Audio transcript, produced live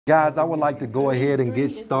Guys, I would like to go ahead and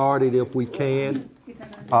get started if we can.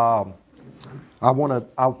 I want to,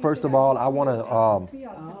 first of all, I want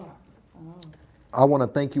to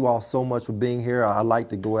thank you all so much for being here. I like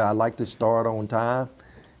to start on time.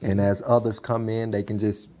 And as others come in, they can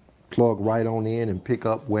just plug right on in and pick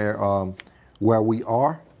up where we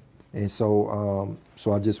are. And so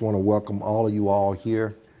I just want to welcome all of you all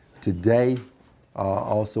here today.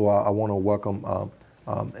 Also, I want to welcome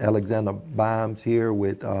Alexander Bimes here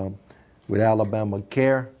with Alabama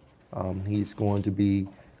Care. He's going to be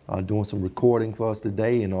doing some recording for us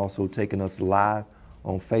today and also taking us live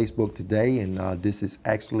on Facebook today. And this is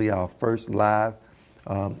actually our first live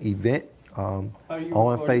event on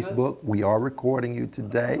Facebook. We are recording you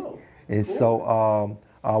today. And so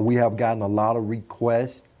we have gotten a lot of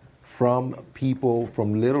requests from people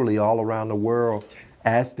from literally all around the world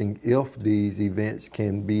asking if these events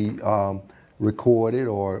can be recorded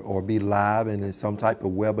or be live and in some type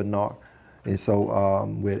of webinar. And so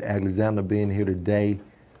with Alexander being here today,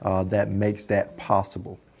 that makes that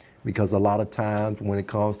possible. Because a lot of times when it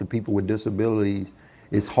comes to people with disabilities,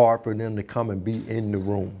 it's hard for them to come and be in the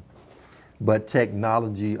room. But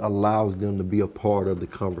technology allows them to be a part of the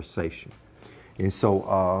conversation. And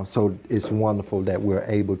so so it's wonderful that we're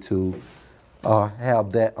able to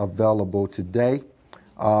have that available today.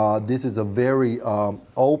 This is a very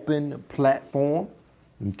open platform,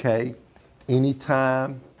 okay?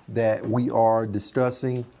 Anytime that we are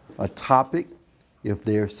discussing a topic, if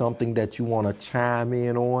there's something that you want to chime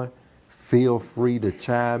in on, feel free to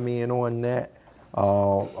chime in on that.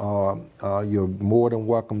 You're more than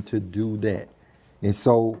welcome to do that. And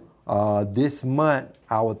so this month,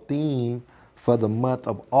 our theme for the month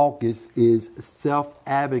of August is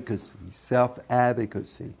self-advocacy,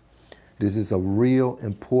 self-advocacy. This is a real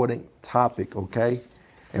important topic, okay?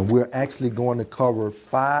 And we're actually going to cover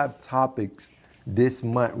 5 topics this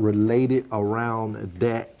month related around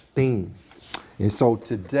that theme. And so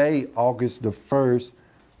today, August the 1st,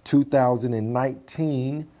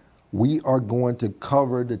 2019, we are going to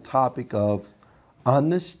cover the topic of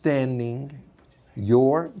understanding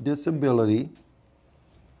your disability,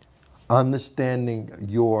 understanding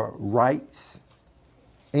your rights,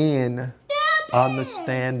 and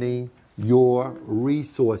understanding your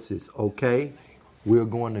resources, okay? We're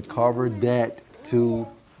going to cover that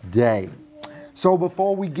today. So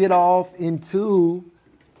before we get off into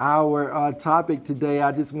our topic today,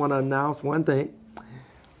 I just want to announce one thing.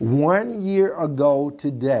 1 year ago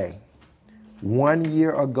today,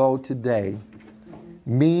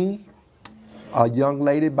 me, a young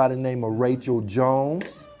lady by the name of Rachel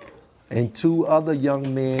Jones, and 2 other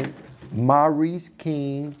young men, Maurice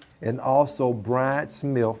King and also Brian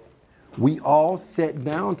Smith, we all sat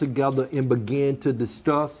down together and began to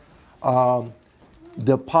discuss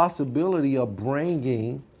the possibility of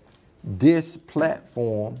bringing this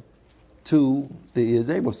platform to the Is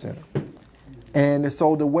Able Center. And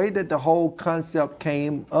so the way that the whole concept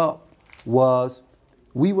came up was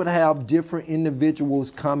we would have different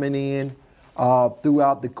individuals coming in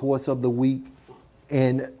throughout the course of the week.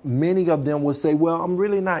 And many of them would say, well, I'm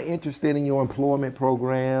really not interested in your employment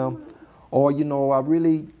program. Or, I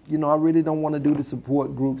really don't want to do the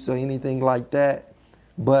support groups or anything like that.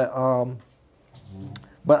 But I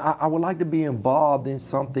would like to be involved in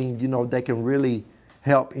something, that can really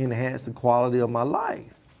help enhance the quality of my life,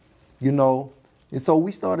 And so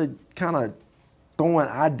we started kind of throwing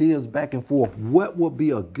ideas back and forth. What would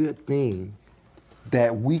be a good thing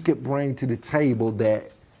that we could bring to the table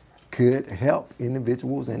that could help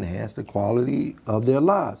individuals enhance the quality of their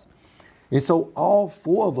lives? And so all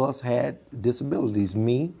 4 of us had disabilities.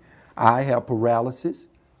 Me, I have paralysis.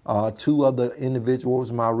 2 other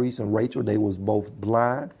individuals, Maurice and Rachel, they was both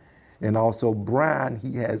blind. And also Brian,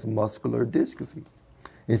 he has muscular dystrophy.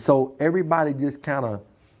 And so everybody just kind of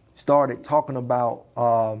started talking about,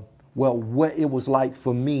 what it was like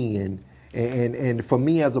for me. And for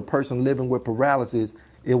me as a person living with paralysis,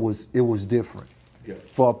 it was different. Yeah.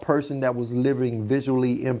 For a person that was living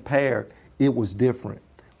visually impaired, it was different.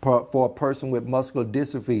 For a person with muscular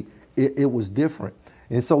dystrophy, it was different.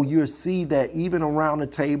 And so you'll see that even around the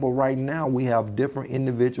table right now, we have different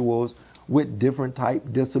individuals with different type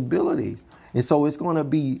disabilities. And so it's going to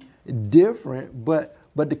be different, but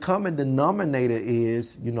the common denominator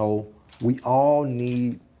is, we all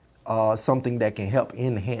need something that can help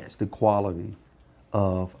enhance the quality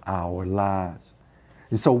of our lives.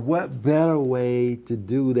 And so what better way to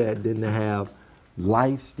do that than to have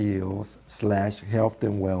life skills / health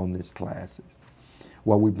and wellness classes,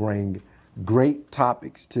 where we bring great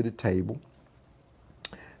topics to the table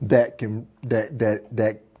that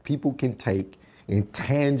people can take and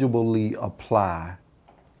tangibly apply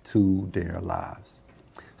to their lives.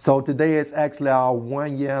 So today is actually our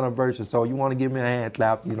 1 year anniversary. So you want to give me a hand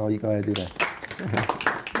clap, you know, you go ahead and do that.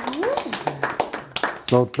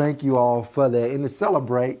 So thank you all for that. And to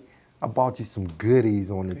celebrate, I bought you some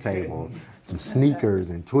goodies on the table, some sneakers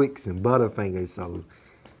and Twix and Butterfingers.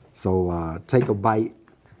 So take a bite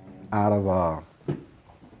out of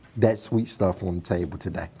that sweet stuff on the table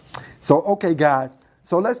today. So, okay, guys,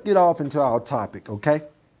 so let's get off into our topic, okay?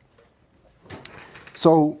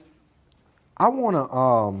 So I want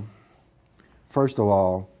to, first of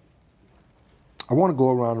all, I want to go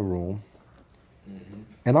around the room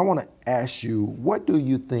and I want to ask you, what do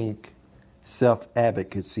you think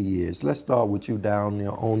self-advocacy is? Let's start with you down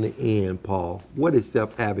there on the end, Paul. What is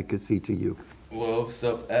self-advocacy to you? Well,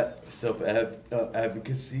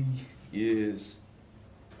 self-advocacy is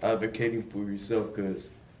advocating for yourself, because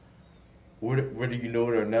whether you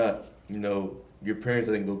know it or not, you know, your parents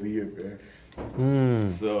ain't gonna be your parents.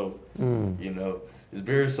 So, you know, it's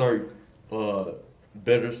better start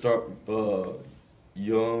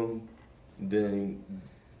young than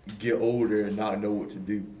get older and not know what to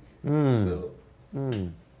do.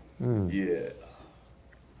 Yeah.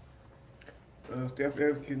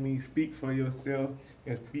 Self-advocacy means speak for yourself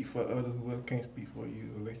and speak for others who else can't speak for you,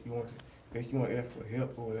 unless you want to ask for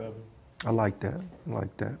help or whatever. I like that. I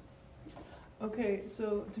like that. Okay,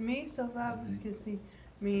 so to me, self-advocacy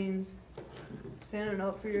means standing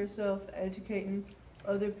up for yourself, educating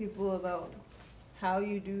other people about how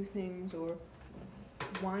you do things or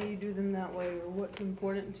why you do them that way, or what's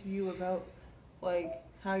important to you about, like,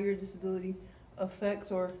 how your disability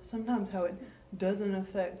affects, or sometimes how it doesn't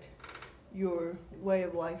affect your way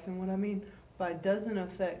of life. And what I mean by doesn't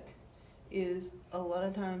affect is a lot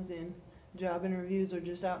of times in job interviews or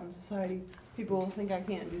just out in society, people think I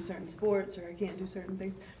can't do certain sports or I can't do certain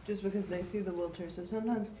things just because they see the wheelchair. So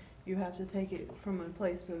sometimes you have to take it from a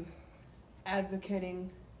place of advocating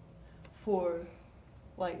for,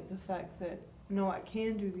 like, the fact that, no, I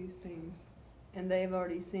can do these things, and they've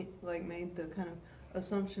already made the kind of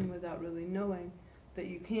assumption without really knowing that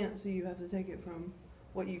you can't, so you have to take it from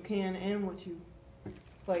what you can and what you,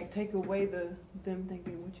 like, take away them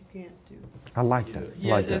thinking what you can't do. I like that.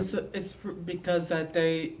 Yeah, like that. it's because that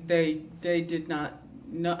they did not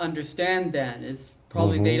understand then. It's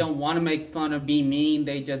probably they don't want to make fun or be mean.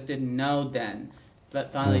 They just didn't know then.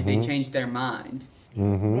 But finally they changed their mind.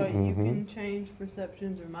 But you can change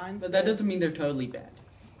perceptions or mindsets. But that doesn't mean they're totally bad.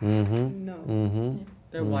 No.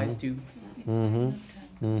 They're wise too. You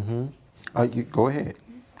go ahead.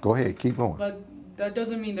 Go ahead. Keep going. But that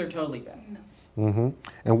doesn't mean they're totally bad.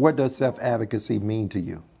 And what does self-advocacy mean to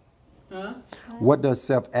you? Huh? What does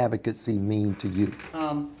self-advocacy mean to you?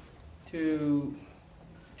 To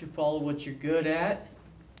follow what you're good at.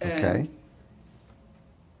 Okay.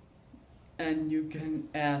 And you can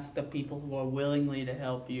ask the people who are willingly to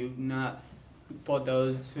help you, not for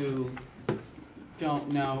those who don't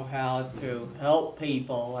know how to help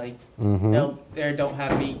people, like they don't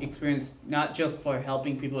have any experience, not just for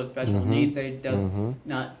helping people with special needs, they just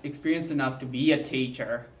not experienced enough to be a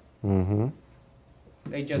teacher.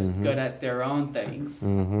 They just good at their own things.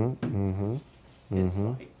 It's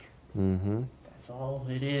like, that's all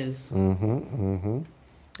it is. And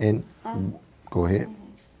go ahead.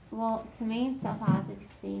 Well, to me,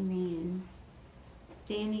 self-advocacy means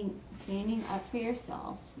standing up for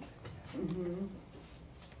yourself,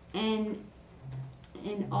 and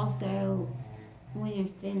also when you're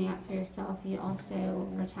standing up for yourself, you also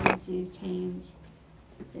are trying to change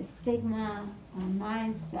the stigma or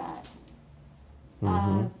mindset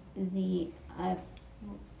of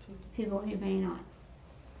people who may not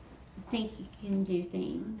think you can do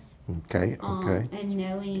things. Okay. And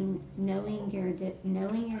knowing your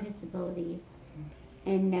disability,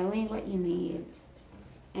 and knowing what you need,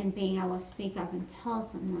 and being able to speak up and tell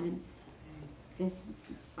someone,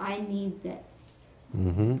 I need this.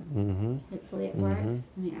 Hopefully it works.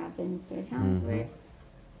 I mean, I've been through times where I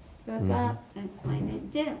spoke up and explained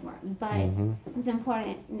it didn't work, but it's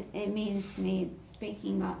important. It means to me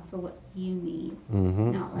speaking up for what you need,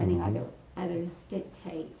 not letting others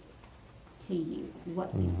dictate to you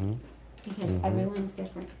what you need, because everyone's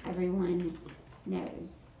different. Everyone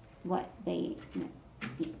knows what they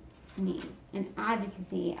need. And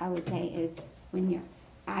advocacy, I would say, is when you're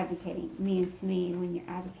advocating, means to me when you're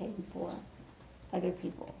advocating for other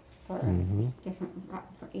people, for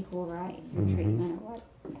for equal rights or treatment or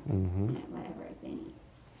whatever they need.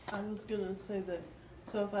 I was gonna say that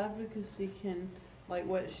self-advocacy can, like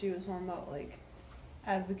what she was talking about, like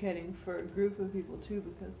advocating for a group of people too,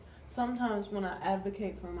 because sometimes when I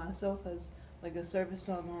advocate for myself as like a service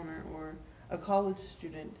dog owner or a college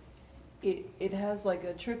student, it has like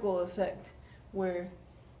a trickle effect where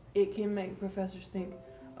it can make professors think,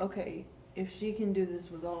 okay, if she can do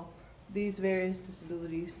this with all these various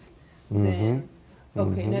disabilities, then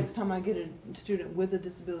okay, next time I get a student with a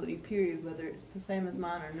disability, period, whether it's the same as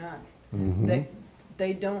mine or not,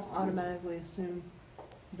 they don't automatically assume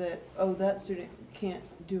that, oh, that student can't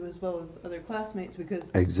do as well as other classmates because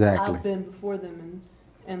I've been before them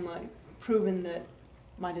and like proven that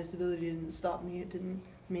my disability didn't stop me. It didn't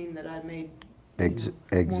mean that I made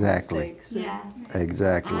exactly. mistakes. Yeah.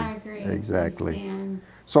 Exactly. I agree. Exactly. And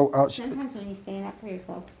So sometimes when you stand up for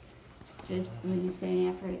yourself, just when you're standing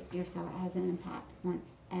up for yourself, it has an impact on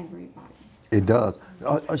everybody. it does.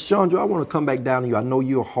 Chandra, I want to come back down to you. I know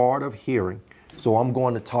you're hard of hearing, so I'm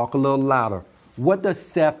going to talk a little louder. What does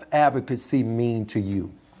self-advocacy mean to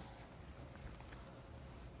you?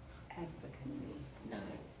 Advocacy. No.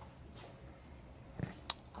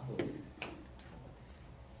 Oh.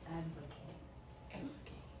 Advocate.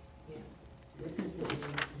 Advocate. Yeah. What does it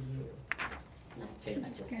mean to you? No, tell me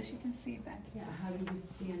about yourself. Because you can see that. Yeah, how do you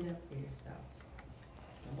stand up for yourself?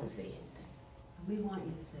 I don't want to say anything. We want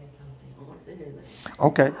you to say something. I don't want to say anything.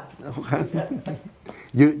 Okay.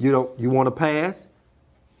 You want to pass?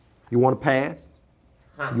 You want to pass?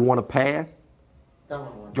 Huh? You want to pass?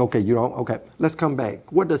 Don't want. Okay, you don't? Okay. Let's come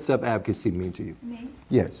back. What does self-advocacy mean to you? Me?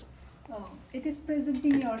 Yes. Oh, it is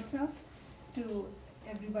presenting yourself to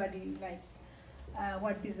everybody, like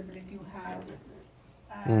what disability you have,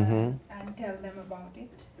 and tell them about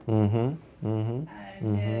it. And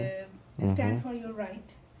stand for your right.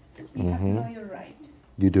 You have to know your right.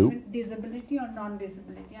 You do? Even disability or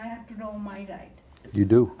non-disability, I have to know my right. You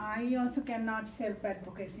do? I also cannot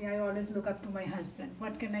self-advocacy. I always look up to my husband.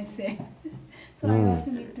 What can I say? So I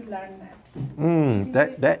also need to learn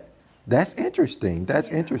that. That's interesting. That's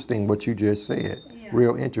interesting what you just said. Yeah.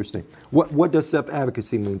 Real interesting. What does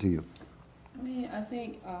self-advocacy mean to you? I mean, I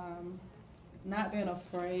think not being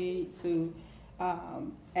afraid to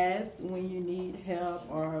ask when you need help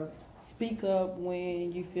or speak up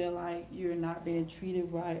when you feel like you're not being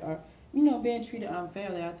treated right or, being treated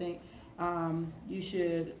unfairly. I think you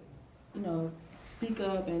should, speak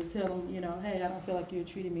up and tell them, hey, I don't feel like you're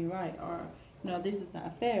treating me right, or, this is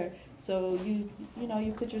not fair. So you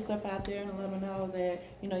put yourself out there and let them know that,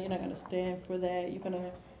 you're not going to stand for that.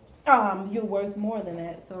 You're worth more than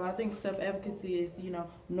that. So I think self-advocacy is,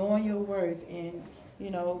 knowing your worth and,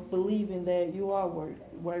 believing that you are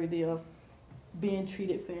worthy of being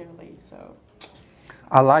treated fairly. So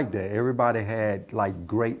I like that. Everybody had like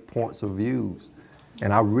great points of views.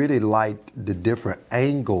 And I really liked the different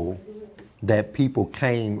angle that people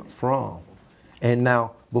came from. And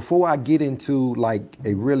now, before I get into like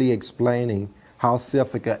really explaining how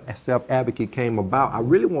self-advocate came about, I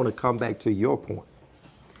really want to come back to your point.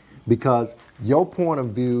 Because your point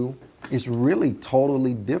of view is really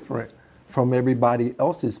totally different from everybody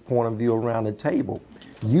else's point of view around the table.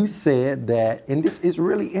 You said that, and this is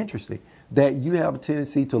really interesting, that you have a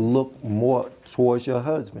tendency to look more towards your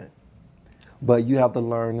husband. But you have to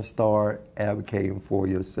learn to start advocating for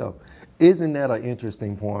yourself. Isn't that an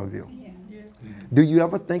interesting point of view? Yeah. Do you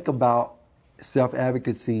ever think about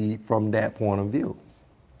self-advocacy from that point of view?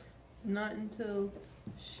 Not until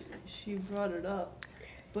she brought it up.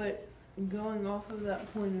 But going off of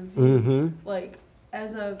that point of view, like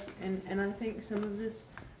as I've, and I think some of this,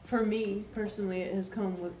 for me personally, it has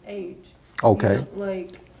come with age. Okay.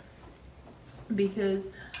 Like, because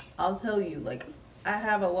I'll tell you, like, I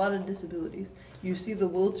have a lot of disabilities. You see the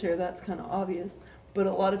wheelchair, that's kind of obvious. But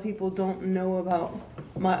a lot of people don't know about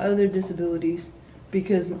my other disabilities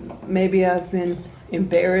because maybe I've been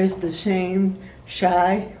embarrassed, ashamed,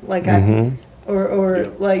 shy. Like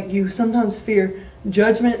like you sometimes fear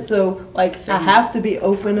judgment. So like I have to be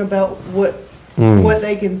open about what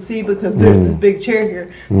they can see because there's this big chair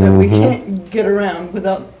here that we can't get around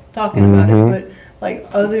without talking about it. But like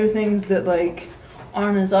other things that like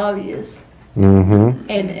aren't as obvious.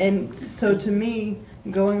 And so to me,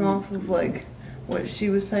 going off of like what she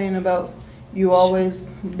was saying about you always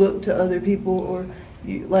look to other people, or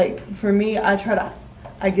you, like for me, I try to,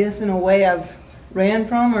 I guess in a way I've ran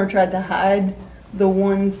from or tried to hide the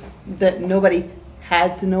ones that nobody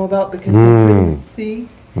had to know about because they couldn't see.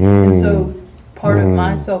 And so part of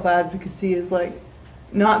my self-advocacy is like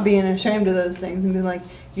not being ashamed of those things and being like,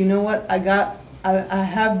 you know what, I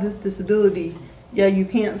have this disability. Yeah, you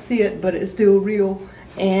can't see it, but it's still real,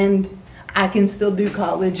 and I can still do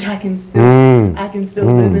college. I can still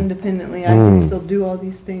live independently. I can still do all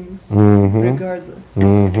these things regardless.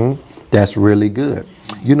 That's really good.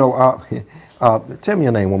 You know, tell me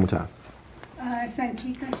your name one more time.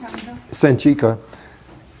 Sanchita Chandra. Sanchika.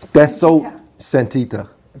 That's so Santita.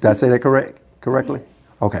 Did I say that correctly? Yes.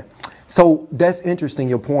 Okay. So that's interesting,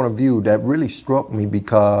 your point of view. That really struck me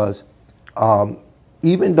because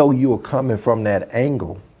even though you are coming from that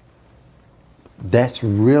angle, that's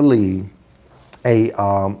really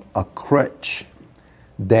a crutch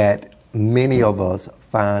that many of us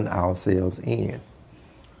find ourselves in.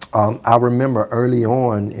 I remember early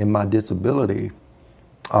on in my disability,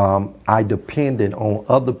 I depended on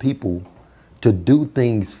other people to do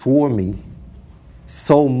things for me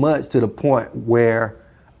so much to the point where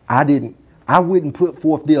I wouldn't put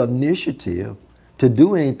forth the initiative to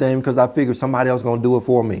do anything because I figured somebody else gonna do it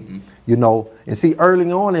for me, you know. And see,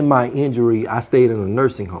 early on in my injury, I stayed in a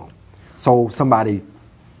nursing home. So somebody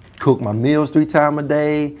cooked my meals 3 times a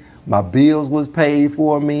day, my bills was paid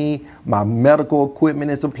for me, my medical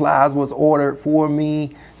equipment and supplies was ordered for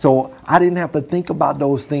me. So I didn't have to think about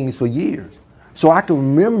those things for years. So I can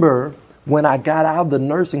remember when I got out of the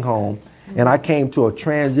nursing home and I came to a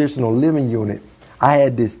transitional living unit, I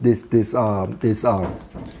had this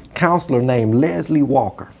counselor named Leslie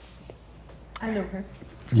Walker. I know her.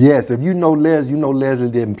 Yes, if you know Leslie, you know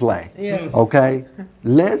Leslie didn't play. Yeah. Okay?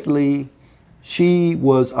 Leslie, she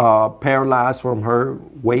was paralyzed from her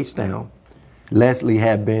waist down. Leslie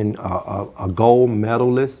had been a gold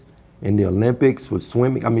medalist in the Olympics for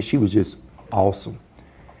swimming. I mean, she was just awesome.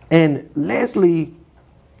 And Leslie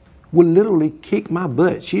would literally kick my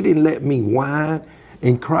butt. She didn't let me whine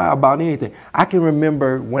and cry about anything. I can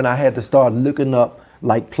remember when I had to start looking up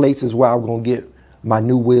like places where I was gonna get my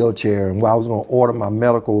new wheelchair and where I was gonna order my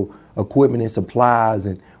medical equipment and supplies,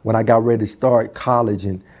 and when I got ready to start college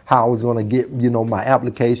and how I was gonna get, you know, my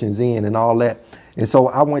applications in and all that. And so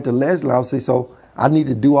I went to Leslie, I said, so I need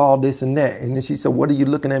to do all this and that. And then she said, what are you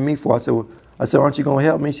looking at me for? I said, aren't you gonna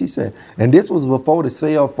help me? She said, and this was before the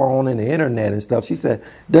cell phone and the internet and stuff. She said,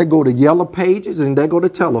 there go the yellow pages and there go the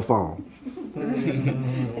telephone.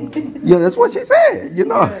 Yeah, that's what she said, you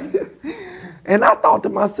know. And I thought to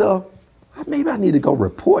myself, maybe I need to go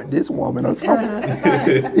report this woman or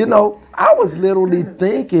something. You know, I was literally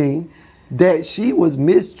thinking that she was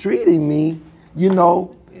mistreating me, you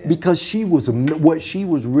know, because what she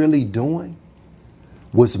was really doing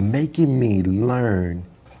was making me learn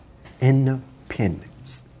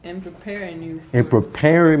independence. And preparing you. And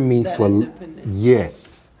preparing me for,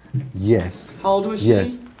 yes. How old was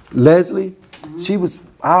Yes. she? Leslie, she was,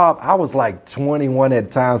 I was like 21 at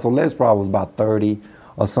the time, so Les probably was about 30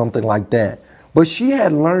 or something like that. But she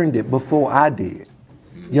had learned it before I did.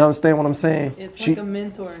 You understand what I'm saying? It's like a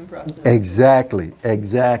mentoring process. Exactly.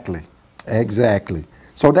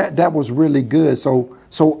 So that was really good. So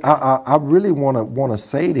I really want to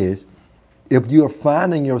say this. If you're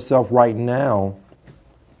finding yourself right now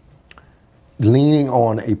leaning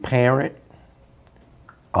on a parent,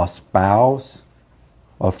 a spouse,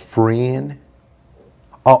 a friend,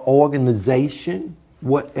 an organization,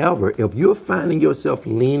 whatever, if you're finding yourself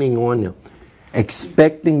leaning on them,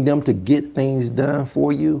 expecting them to get things done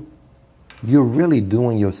for you, you're really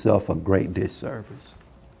doing yourself a great disservice.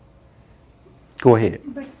 Go ahead.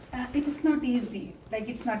 But it is not easy. Like,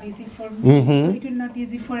 it's not easy for me, so it will not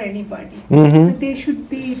easy for anybody. But they should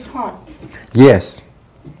be taught. Yes,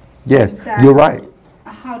 you're right.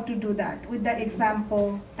 How to do that with the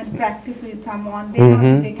example and practice with someone.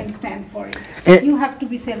 They can stand for it. And you have to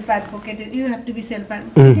be self-advocated. You have to be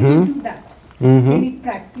self-advocated. They can do that. They need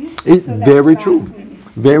practice. It's so very true.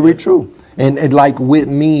 Very true. And like with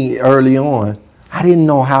me early on, I didn't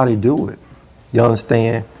know how to do it. You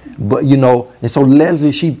understand? But you know, and so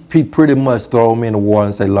Leslie, she pretty much throw me in the water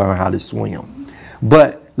and say, learn how to swim.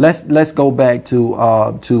 But let's go back to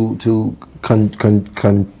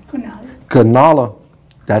Kanala.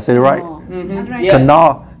 Did I say it right?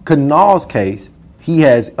 Kanal's case, he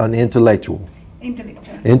has an intellectual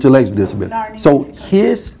disability. So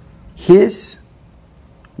his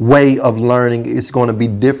way of learning is going to be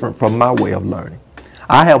different from my way of learning.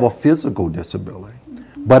 I have a physical disability,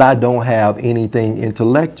 but I don't have anything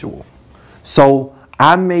intellectual. So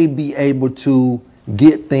I may be able to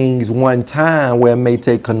get things one time where it may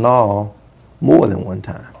take Kanal more than one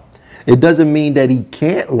time. It doesn't mean that he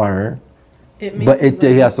can't learn, but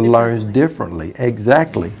he has to learn differently.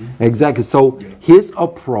 Exactly. So his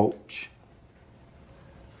approach,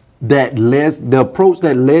 the approach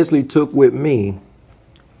that Leslie took with me,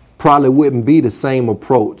 probably wouldn't be the same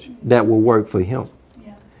approach that will work for him.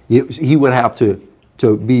 Yeah. He would have to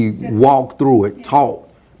be walked through it, taught.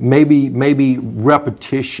 Maybe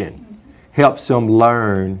repetition helps him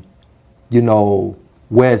learn, you know,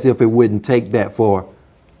 whereas if it wouldn't take that for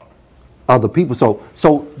other people.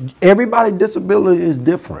 So everybody's disability is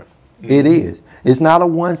different. It is. It's not a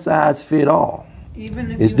one size fit all.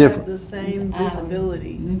 Even if It's you different. have the same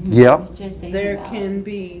disability, Yep. I was just thinking there about can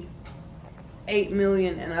be 8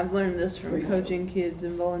 million, and I've learned this from coaching kids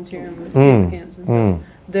and volunteering with Mm, kids camps and stuff.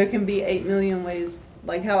 There can be 8 million ways,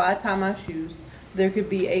 like how I tie my shoes. There could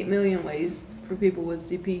be 8 million ways for people with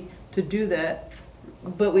CP to do that,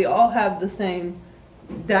 but we all have the same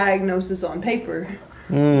diagnosis on paper.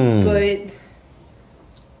 But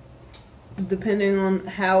depending on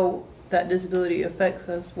how that disability affects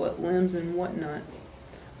us, what limbs and whatnot,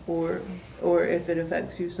 or if it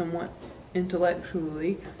affects you somewhat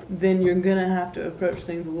intellectually, then you're gonna have to approach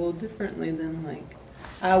things a little differently than like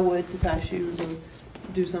I would to tie shoes or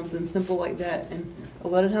do something simple like that. And a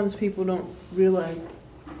lot of times people don't realize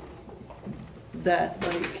that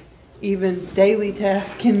like even daily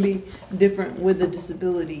tasks can be different with a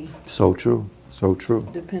disability. So true. So true.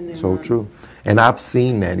 Depending so on true. And I've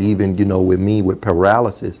seen that even, with me with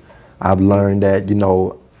paralysis. I've learned that,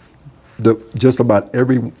 just about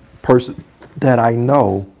every person that I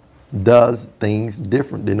know does things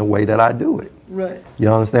different than the way that I do it. Right. You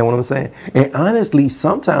understand what I'm saying? And honestly,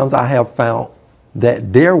 sometimes I have found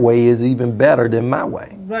that their way is even better than my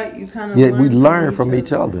way. Right, you kind of Yeah, we learn from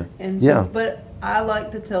each other. And Yeah. so, but I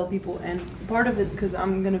like to tell people, and part of it's because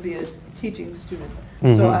I'm going to be a teaching student,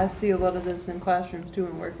 Mm-hmm. so I see a lot of this in classrooms too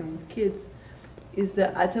and working with kids, is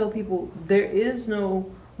that I tell people there is no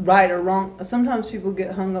right or wrong. Sometimes people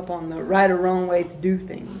get hung up on the right or wrong way to do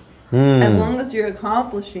things. As long as you're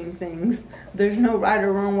accomplishing things, there's no right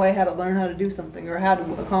or wrong way how to learn how to do something or how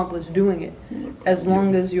to accomplish doing it, as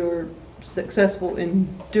long as you're successful in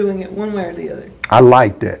doing it one way or the other. I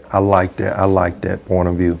like that. I like that point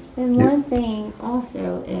of view. And one thing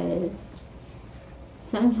also is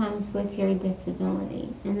sometimes with your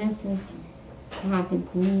disability, and this has happened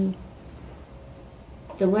to me,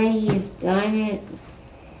 the way you've done it,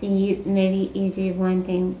 maybe you do one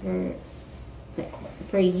thing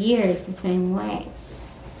for years the same way,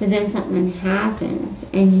 but then something happens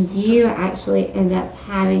and you actually end up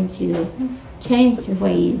having to change the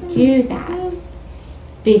way you do that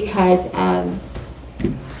because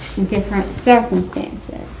of different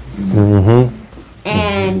circumstances. Mm-hmm.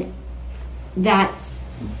 And that's,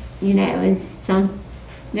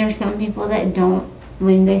 there's some people that don't,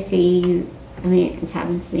 when they see you, it's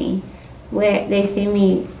happened to me, where they see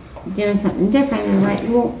me doing something different, they're like,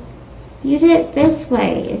 well, you did it this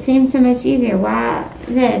way. It seems so much easier. Why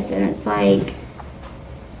this? And it's like,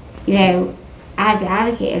 I have to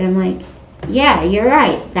advocate. And I'm like, yeah, you're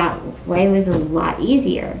right. That way was a lot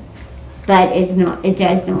easier. But it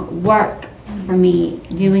does not work for me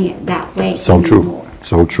doing it that way So anymore. true.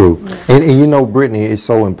 So true. And Brittany, it's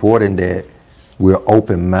so important that we're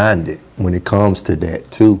open-minded when it comes to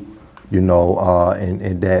that too, and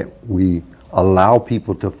that we allow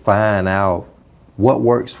people to find out what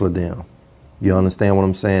works for them. You understand what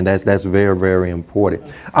I'm saying? That's very, very important.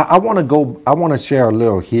 I want to share a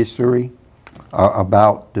little history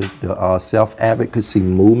about the self-advocacy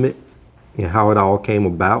movement and how it all came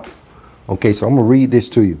about. Okay, so I'm going to read this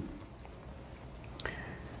to you.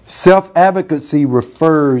 Self-advocacy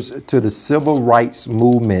refers to the civil rights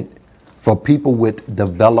movement for people with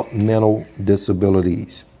developmental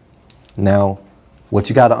disabilities. Now, what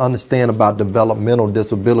you got to understand about developmental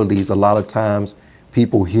disabilities, a lot of times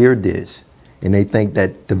people hear this and they think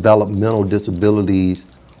that developmental disabilities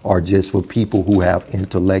are just for people who have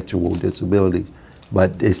intellectual disabilities,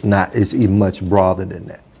 but it's not. It's even much broader than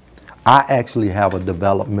that. I actually have a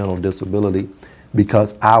developmental disability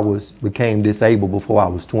because I became disabled before I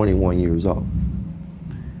was 21 years old.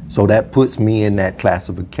 So that puts me in that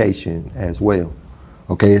classification as well.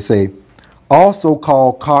 Okay, it's also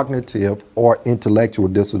called cognitive or intellectual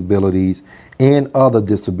disabilities and other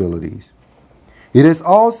disabilities. It is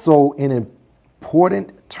also an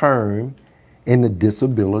important term in the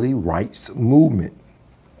disability rights movement,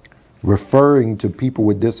 referring to people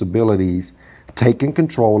with disabilities taking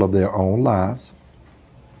control of their own lives,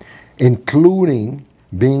 including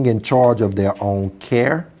being in charge of their own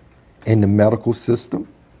care in the medical system.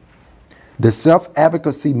 The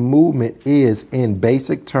self-advocacy movement is, in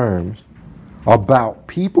basic terms, about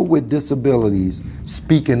people with disabilities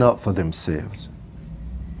speaking up for themselves.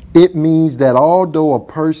 It means that although a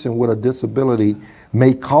person with a disability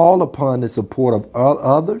may call upon the support of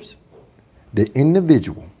others, the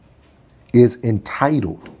individual is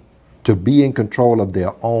entitled to be in control of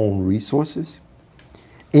their own resources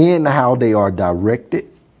and how they are directed.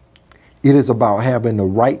 It is about having the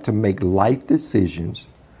right to make life decisions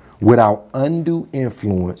without undue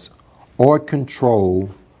influence or control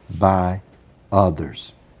by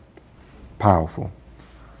others. Powerful.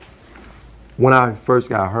 When I first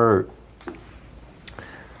got hurt,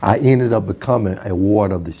 I ended up becoming a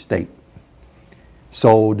ward of the state.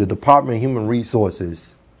 So the Department of Human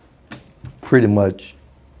Resources pretty much,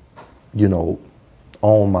 you know,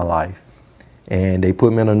 owned my life. And they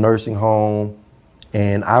put me in a nursing home.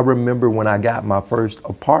 And I remember when I got my first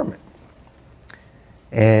apartment.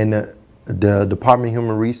 And the Department of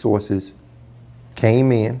Human Resources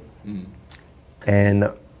came in and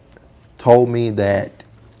told me that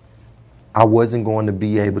I wasn't going to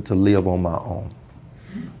be able to live on my own.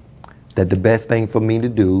 That the best thing for me to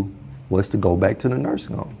do was to go back to the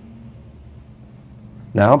nursing home.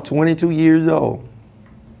 Now I'm 22 years old.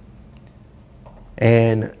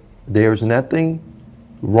 And there's nothing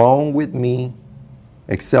wrong with me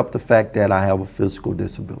except the fact that I have a physical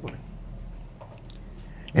disability.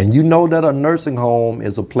 And you know that a nursing home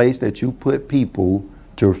is a place that you put people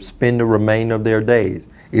to spend the remainder of their days.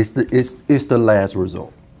 It's the last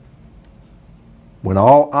resort. When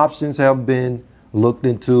all options have been looked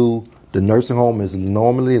into, the nursing home is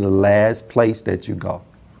normally the last place that you go.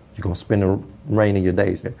 You're gonna spend the remainder of your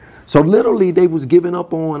days there. So literally they was giving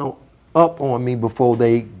up on me before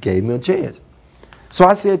they gave me a chance. So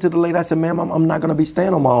I said to the lady, I said, ma'am, I'm not gonna be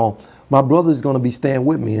staying on my own. My brother's gonna be staying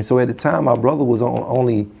with me. And so at the time, my brother was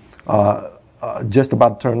only just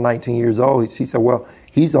about to turn 19 years old. She said, well,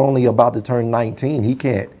 he's only about to turn 19. He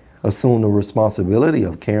can't assume the responsibility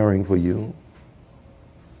of caring for you.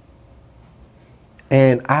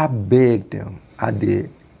 And I begged them, I did.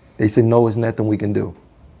 They said, no, it's nothing we can do.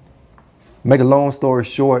 Make a long story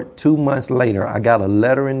short, 2 months later, I got a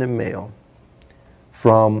letter in the mail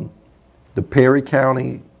from the Perry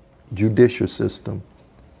County judicial system,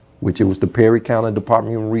 which it was the Perry County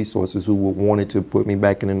Department of Human Resources who wanted to put me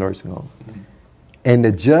back in the nursing home. And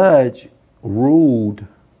the judge ruled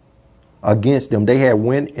against them. They had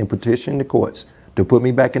went and petitioned the courts to put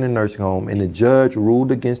me back in the nursing home, and the judge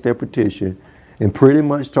ruled against their petition and pretty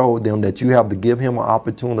much told them that you have to give him an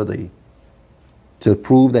opportunity to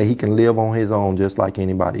prove that he can live on his own just like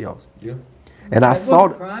anybody else. Yeah. And I saw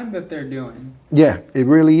the crime that they're doing. Yeah, it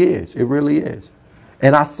really is. It really is.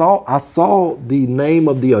 And I saw the name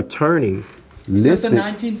of the attorney listed. In the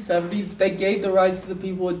 1970s, they gave the rights to the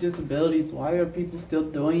people with disabilities. Why are people still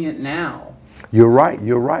doing it now? You're right.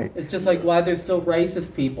 You're right. It's just like why there's still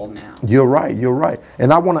racist people now. You're right. You're right.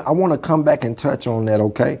 And I want to come back and touch on that,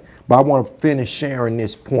 okay? But I want to finish sharing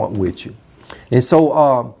this point with you. And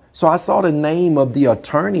so, so I saw the name of the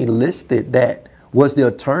attorney listed that was the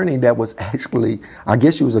attorney that was actually, I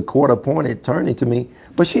guess she was a court-appointed attorney to me,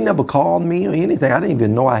 but she never called me or anything. I didn't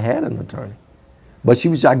even know I had an attorney. But she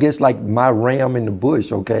was, I guess, like my ram in the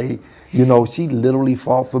bush, okay? You know, she literally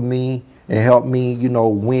fought for me and helped me, you know,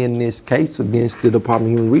 win this case against the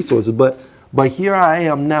Department of Human Resources. But here I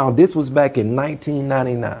am now. This was back in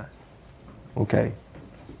 1999, okay?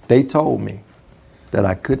 They told me that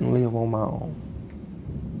I couldn't live on my own,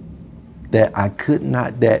 that I could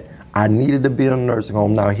not, that I needed to be in a nursing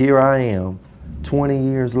home. Now here I am, 20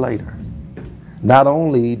 years later. Not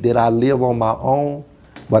only did I live on my own,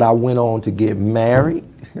 but I went on to get married,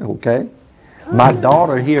 okay? My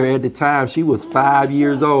daughter here at the time, she was 5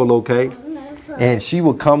 years old, okay? And she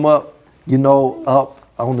would come up, you know, up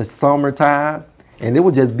on the summertime, and it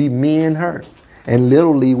would just be me and her. And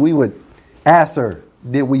literally we would ask her,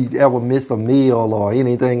 did we ever miss a meal or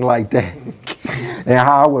anything like that? And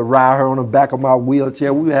how I would ride her on the back of my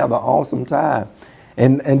wheelchair. We would have an awesome time.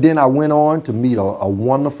 And then I went on to meet a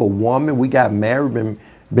wonderful woman. We got married,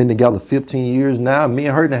 been together 15 years now. Me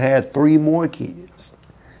and her had 3 more kids,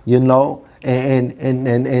 you know,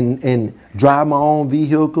 and drive my own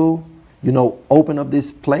vehicle, you know, open up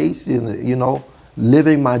this place, you know,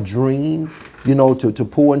 living my dream, you know, to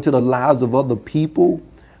pour into the lives of other people.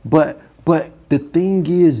 But the thing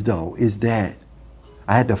is, though, is that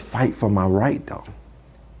I had to fight for my right, though.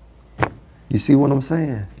 You see what I'm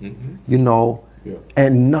saying? Mm-hmm. You know, yeah.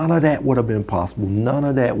 And none of that would have been possible. None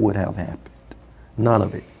of that would have happened. None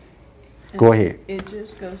of it. And go ahead. It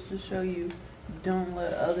just goes to show you, don't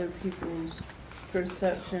let other people's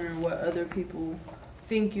perception or what other people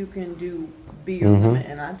think you can do be your limit.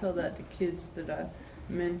 And I tell that to kids that I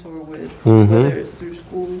mentor with, whether it's through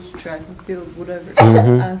schools, track and field, whatever.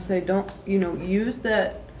 I say, don't, you know, use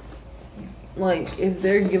that. Like, if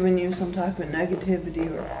they're giving you some type of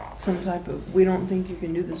negativity or some type of, we don't think you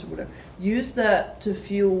can do this or whatever, use that to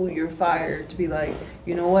fuel your fire, to be like,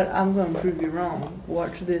 you know what, I'm going to prove you wrong.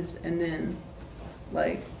 Watch this. And then,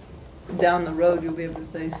 like, down the road, you'll be able to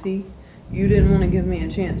say, see, you didn't want to give me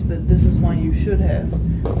a chance, but this is why you should have,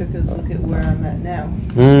 because look at where I'm at now.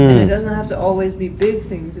 And it doesn't have to always be big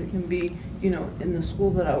things. It can be, you know, in the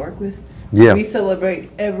school that I work with, Yeah. We celebrate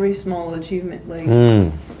every small achievement, like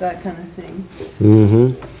that kind of thing.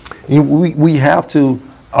 We have to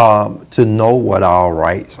know what our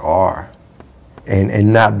rights are,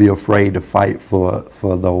 and not be afraid to fight for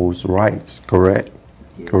those rights. Correct.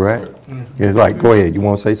 Yes. Correct. Yeah. Right. Go ahead. You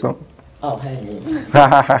want to say something? Oh, hey.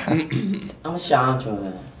 I'm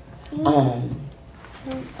Chandra.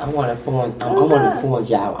 I want to inform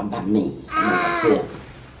y'all about me. Okay.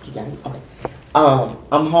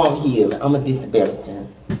 I'm home here. I'm a disability.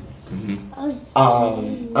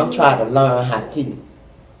 I'm trying to learn how to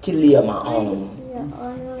live my own.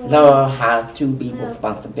 Learn how to be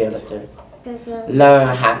responsibility.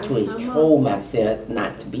 Learn how to control myself,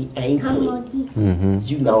 not to be angry.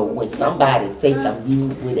 You know, when somebody says something, you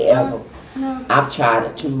whatever, I'm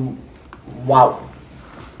trying to walk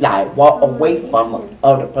away from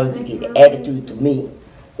other person get the attitude to me,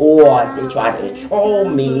 or they try to control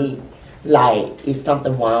me, like if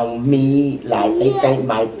something wrong with me, like they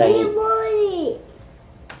might think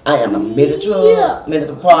I am a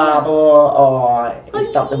mental problem, or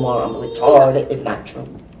if something wrong, I'm retarded. It's not true.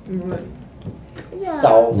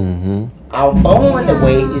 So I'm born the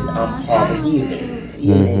way is I'm hard of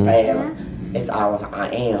healing bad. It's all I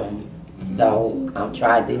am. So I'm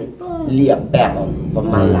trying to live better for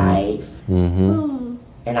my life. And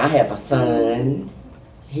I have a son.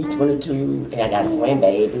 He's 22, and I got a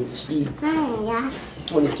grandbaby. She's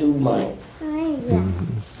 22 months.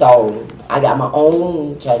 So I got my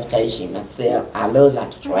own transportation myself. I like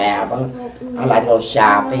to travel. I like to go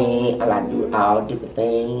shopping. I like to do all different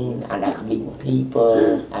things. I like to meet with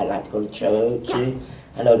people. I like to go to church.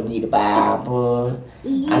 I love to read the Bible.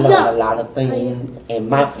 I learn a lot of things. And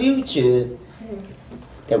my future,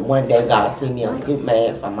 that one day God send me a good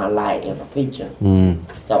man for my life in the future.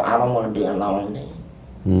 So I don't want to be alone then.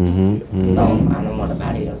 So I don't want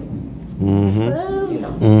nobody else. You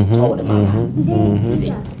know, told in my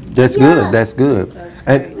life. That's good. That's good.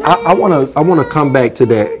 And I wanna come back to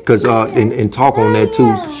that because and talk on that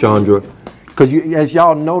too, Chandra. Because as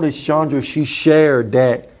y'all noticed, Chandra, she shared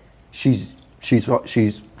that she's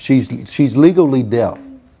legally deaf.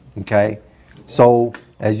 Okay, so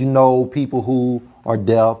as you know, people who are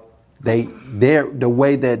deaf, the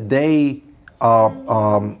way that they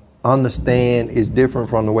understand is different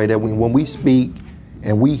from the way that when we speak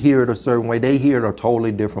and we hear it a certain way, they hear it a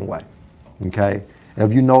totally different way. Okay, and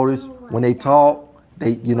if you notice when they talk,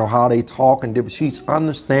 how they talk and different. She's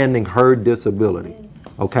understanding her disability.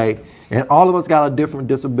 Okay, and all of us got a different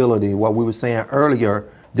disability. What we were saying earlier,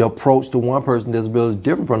 the approach to one person's disability is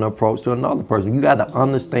different from the approach to another person. You got to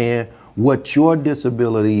understand what your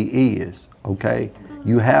disability is. Okay,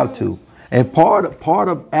 you have to. And part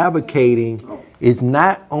of advocating is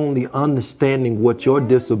not only understanding what your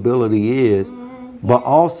disability is, but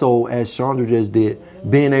also, as Chandra just did,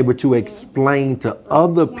 being able to explain to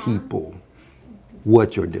other people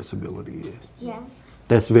what your disability is.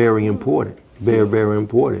 That's very important. Very, very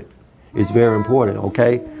important. It's very important,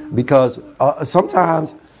 okay? Because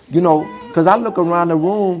sometimes, because I look around the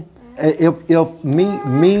room, if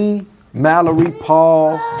me, Mallory,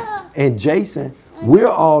 Paul, and Jason, we're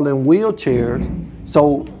all in wheelchairs,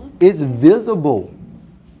 so it's visible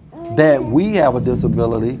that we have a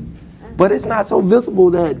disability, but it's not so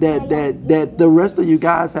visible that the rest of you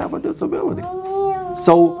guys have a disability.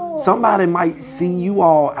 So somebody might see you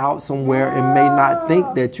all out somewhere and may not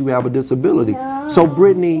think that you have a disability. So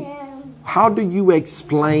Brittany, how do you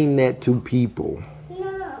explain that to people?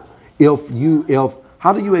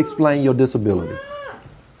 How do you explain your disability?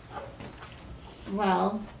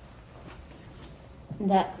 Well,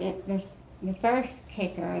 the first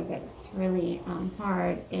kicker that's really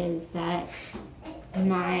hard is that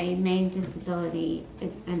my main disability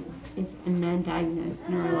is an undiagnosed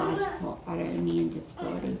neurological autoimmune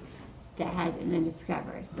disability that hasn't been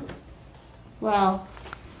discovered. Well,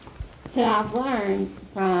 so I've learned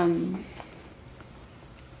from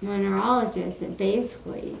my neurologist that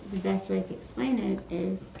basically the best way to explain it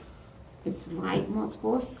is it's like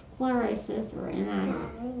multiple sclerosis or MS,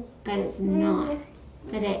 but it's not.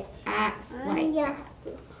 But it acts like that.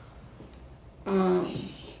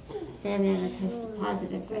 They're going to test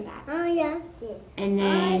positive for that. And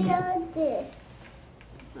then,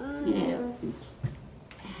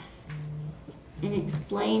 and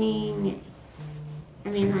explaining, I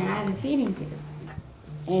have a feeding tube.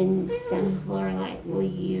 And some people are like, well,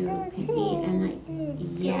 you can eat. I'm like,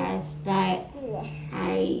 yes, but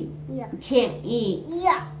I can't eat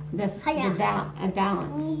a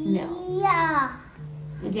balanced meal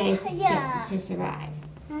a day to survive.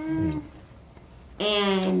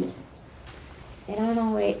 And I don't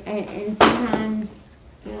know, and sometimes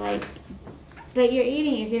they're like, but you're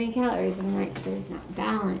eating, you're getting calories. And I'm like, but it's not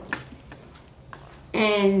balanced.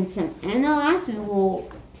 And they'll ask me, well,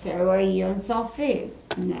 so are you on soft foods?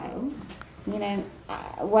 No. You know,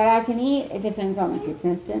 what I can eat, it depends on the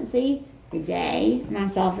consistency, the day. My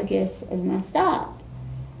esophagus is messed up.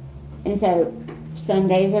 And so some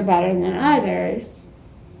days are better than others.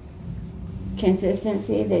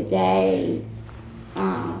 Consistency, the day,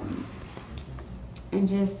 and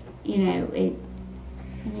just, you know,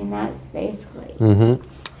 that's basically.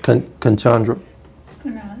 Conchandra?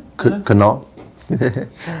 Kunal. Kanal?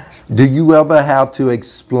 Do you ever have to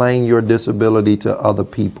explain your disability to other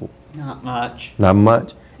people? Not much. Not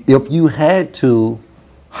much. If you had to,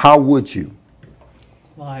 how would you?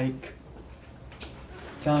 Like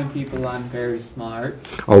telling people I'm very smart.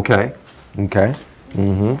 Okay.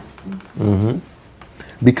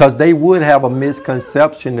 Because they would have a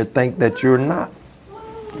misconception to think that you're not,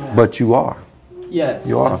 but you are. Yes,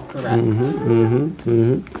 You are. that's correct.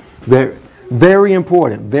 Very, very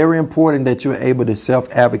important. Very important that you're able to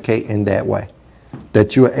self-advocate in that way.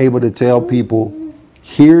 That you're able to tell people,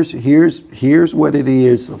 here's what it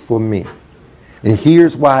is for me, and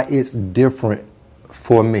here's why it's different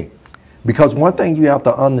for me. Because one thing you have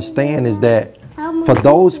to understand is that for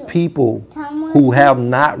those people who have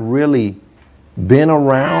not really been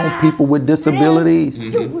around people with disabilities,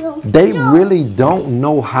 they really don't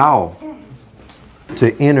know how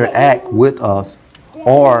to interact with us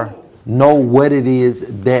or know what it is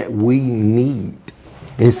that we need.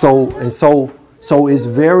 And so it's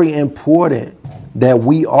very important that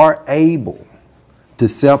we are able to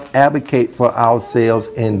self-advocate for ourselves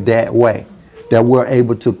in that way, that we're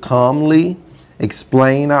able to calmly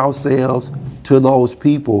explain ourselves to those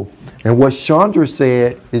people. And what Chandra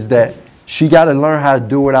said is that she got to learn how to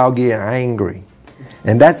do it without getting angry.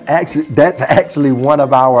 And that's actually one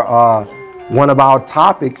of our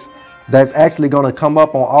topics that's actually going to come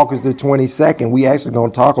up on August the 22nd. We actually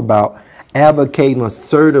going to talk about advocating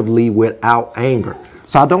assertively without anger.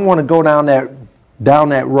 So I don't want to go down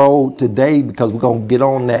that road today, because we're going to get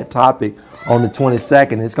on that topic on the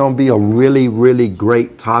 22nd. It's going to be a really, really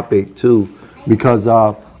great topic too, because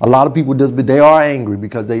a lot of people they are angry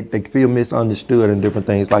because they feel misunderstood and different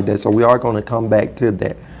things like that. So we are going to come back to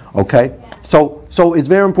that. Okay. So it's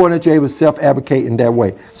very important that you're able to self-advocate in that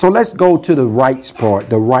way. So let's go to the rights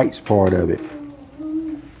part of it.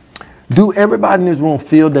 Do everybody in this room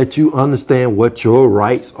feel that you understand what your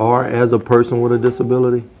rights are as a person with a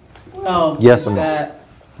disability? Yes or no?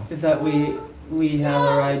 Is that we have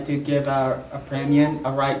a right to give our opinion,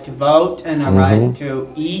 a right to vote, and a right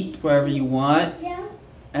to eat wherever you want,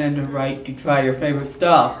 and a right to try your favorite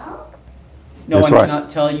stuff. No one cannot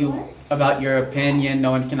tell you about your opinion.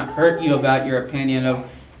 No one cannot hurt you about your opinion.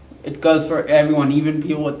 It goes for everyone, even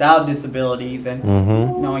people without disabilities, and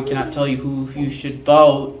no one cannot tell you who you should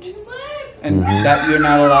vote, and that you're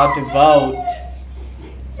not allowed to vote,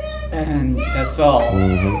 and that's all.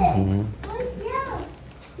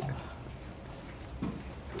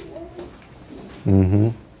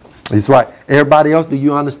 It's right. Everybody else, do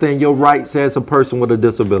you understand your rights as a person with a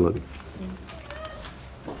disability?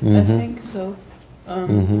 I think so.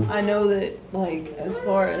 I know that, like, as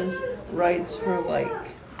far as rights for, like,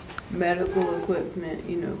 medical equipment,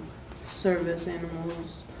 you know, service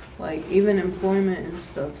animals, like, even employment and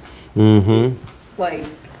stuff. Like,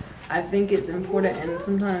 I think it's important, and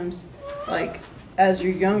sometimes, like, as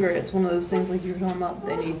you're younger, it's one of those things, like you were talking about,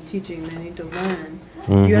 they need teaching, they need to learn.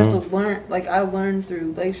 You have to learn, like, I learned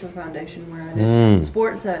through Lakeshore Foundation where I did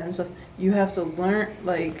sports at and stuff. You have to learn,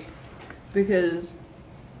 like, because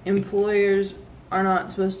employers are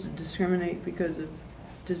not supposed to discriminate because of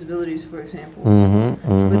disabilities, for example.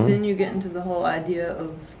 But then you get into the whole idea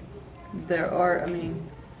of I mean,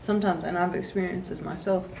 sometimes, and I've experienced this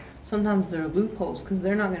myself, sometimes there are loopholes because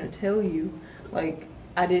they're not going to tell you, like,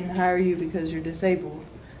 I didn't hire you because you're disabled.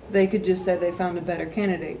 They could just say they found a better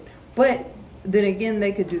candidate. But then again,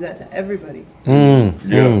 they could do that to everybody.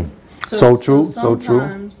 So true.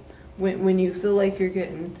 Sometimes when you feel like you're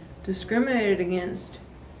getting discriminated against,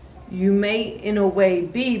 you may in a way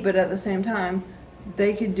be, but at the same time,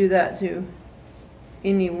 they could do that to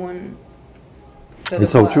anyone.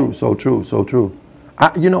 It's so true, so true, so true.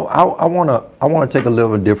 I wanna take a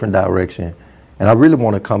little different direction, and I really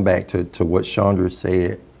want to come back to what Chandra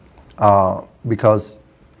said, because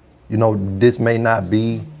this may not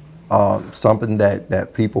be something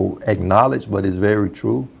that people acknowledge, but it's very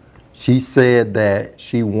true. She said that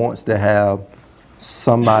she wants to have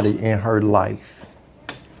somebody in her life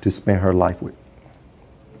to spend her life with.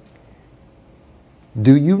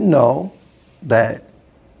 Do you know that,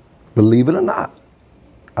 believe it or not,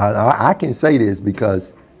 I can say this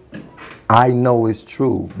because I know it's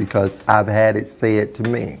true because I've had it said to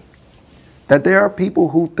me that there are people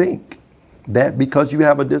who think that because you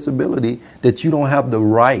have a disability that you don't have the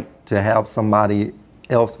right to have somebody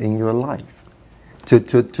else in your life,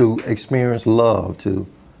 to experience love, to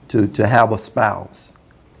have a spouse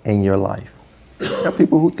in your life. There are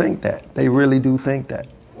people who think that. They really do think that.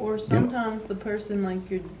 Or sometimes the person, like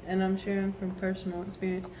you're, and I'm sharing from personal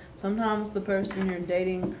experience, sometimes the person you're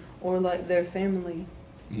dating or like their family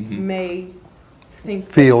may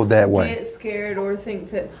feel that way. Get scared or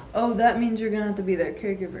think that, oh, that means you're going to have to be their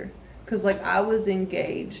caregiver. Because like I was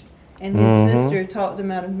engaged and his sister talked him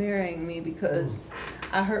out of marrying me because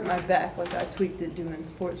I hurt my back, like I tweaked it doing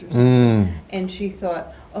sports or something. And she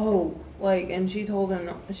thought, oh, like, and she told him,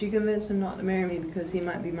 she convinced him not to marry me because he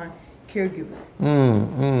might be my caregiver.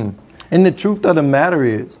 And the truth of the matter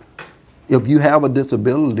is, if you have a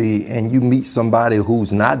disability and you meet somebody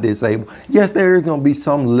who's not disabled, yes, there is going to be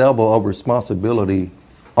some level of responsibility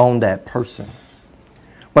on that person.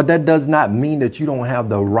 But that does not mean that you don't have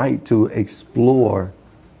the right to explore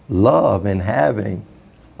love and having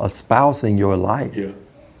a spouse in your life. Yeah.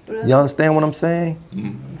 You understand what I'm saying?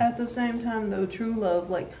 At the same time, though, true love,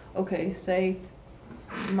 like, okay, say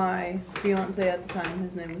my fiance at the time,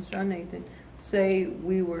 his name was John Nathan, say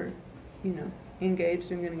we were, you know,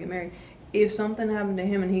 engaged and going to get married. If something happened to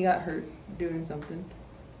him and he got hurt doing something,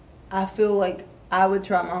 I feel like I would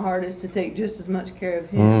try my hardest to take just as much care of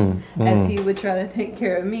him as he would try to take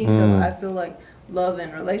care of me. So I feel like love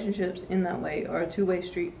and relationships in that way are a two-way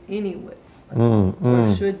street anyway,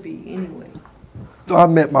 or should be anyway. I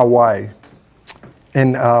met my wife,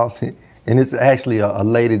 and it's actually a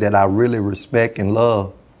lady that I really respect and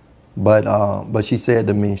love, but she said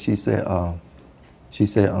to me, she said,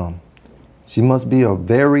 she must be a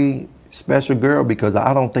very special girl because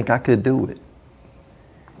I don't think I could do it.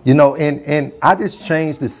 You know, and I just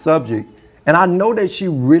changed the subject, and I know that she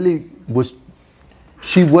really was,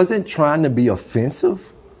 she wasn't trying to be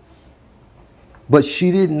offensive, but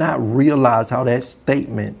she did not realize how that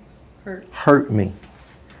statement hurt me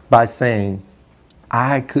by saying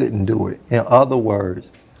I couldn't do it. In other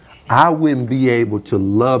words, I wouldn't be able to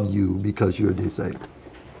love you because you're disabled.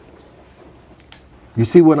 You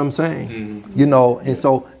see what I'm saying? You know, and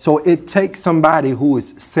so it takes somebody who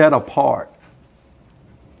is set apart,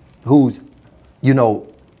 who's, you know,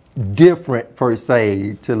 different per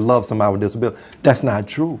se, to love somebody with disability. That's not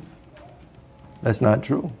true. That's not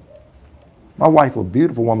true. My wife, a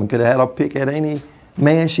beautiful woman, could have had her pick at any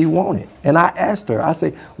man she wanted. And I asked her, I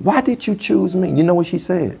said, why did you choose me? You know what she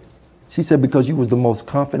said? She said, because you was the most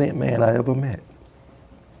confident man I ever met.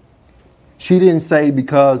 She didn't say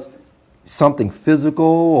because something physical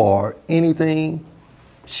or anything.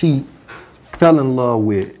 She fell in love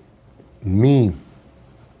with me.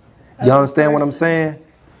 You understand what I'm saying?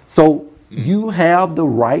 So you have the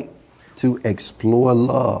right to explore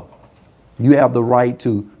love. You have the right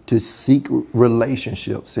to seek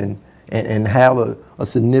relationships and have a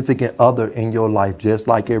significant other in your life just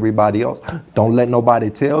like everybody else. Don't let nobody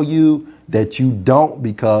tell you that you don't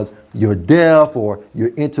because you're deaf or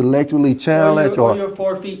you're intellectually challenged or you're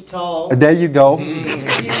 4 feet tall. There you go.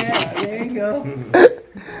 Yeah, there you go.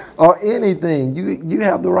 Or anything. You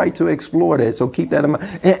have the right to explore that. So keep that in mind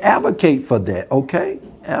and advocate for that, okay?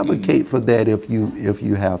 Advocate for that if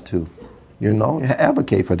you have to. You know,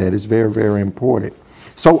 advocate for that. It's very, very important.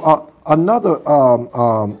 So another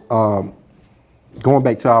going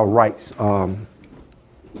back to our rights.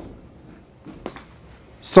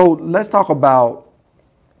 So let's talk about,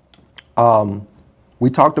 we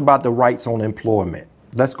talked about the rights on employment.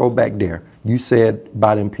 Let's go back there. You said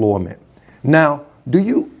about employment. Now, do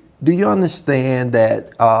you understand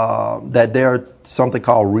that that there are something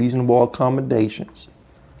called reasonable accommodations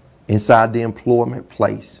inside the employment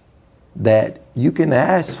place that you can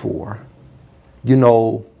ask for, you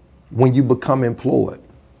know, when you become employed?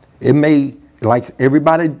 It may, like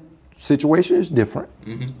everybody's situation is different,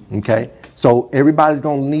 okay? So everybody's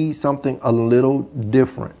gonna need something a little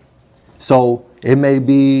different. So it may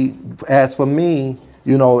be, as for me,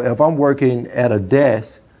 you know, if I'm working at a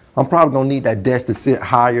desk, I'm probably gonna need that desk to sit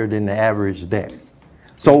higher than the average desk.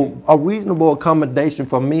 So a reasonable accommodation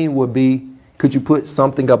for me would be, could you put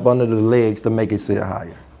something up under the legs to make it sit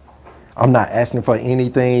higher? I'm not asking for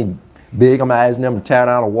anything big. I'm not asking them to tear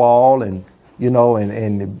down a wall and, you know,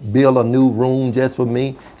 and build a new room just for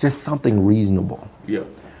me. Just something reasonable. Yeah.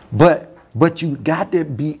 But you got to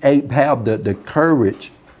have the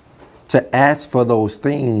courage to ask for those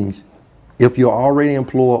things if you're already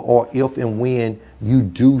employed or if and when you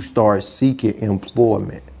do start seeking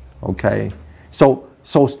employment, okay? So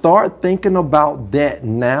start thinking about that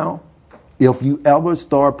now if you ever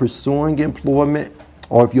start pursuing employment,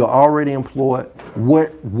 or if you're already employed,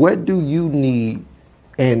 what do you need?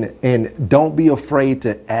 And don't be afraid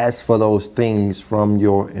to ask for those things from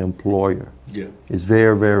your employer. Yeah. It's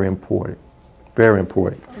very, very important. Very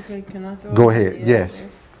important. Okay, can I throw Go an ahead, idea out yes. there?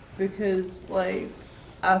 Because, like,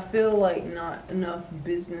 I feel like not enough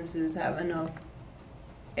businesses have enough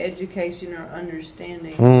education or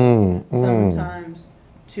understanding sometimes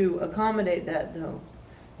to accommodate that, though.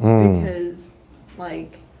 Because,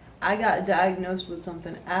 like, I got diagnosed with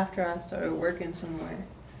something after I started working somewhere.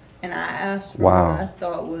 And I asked for what I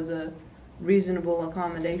thought was a reasonable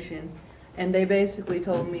accommodation. And they basically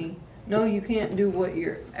told me, no, you can't do what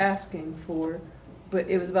you're asking for. But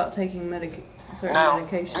it was about taking certain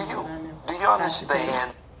medication. Do you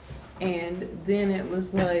understand? And then it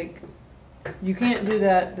was like, you can't do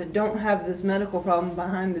that, but don't have this medical problem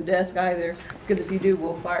behind the desk either, because if you do,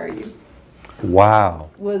 we'll fire you. Wow.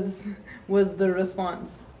 Was the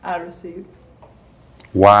response I received.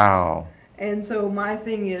 Wow. And so my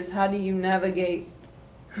thing is, how do you navigate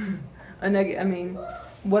I mean,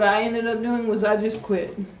 what I ended up doing was I just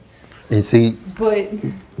quit. And see, But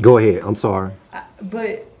go ahead. I'm sorry.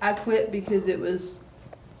 But I quit because it was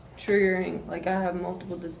triggering, like I have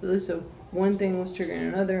multiple disabilities, so one thing was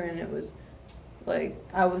triggering another, and it was like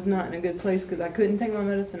I was not in a good place because I couldn't take my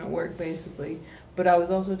medicine at work basically, but I was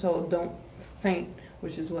also told don't faint,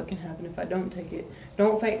 which is what can happen if I don't take it.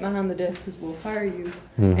 Don't faint behind the desk because we'll fire you.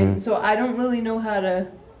 And so I don't really know how to,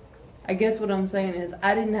 I guess what I'm saying is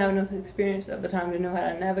I didn't have enough experience at the time to know how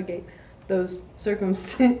to navigate those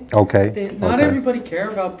circumstances. Okay. Not everybody care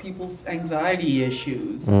about people's anxiety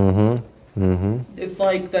issues. It's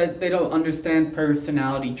like that they don't understand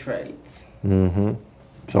personality traits.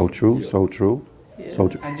 So true, so true. Yeah. So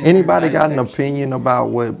true. I just Anybody heard got an dissection. opinion about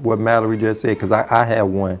what Mallory just said? Because I have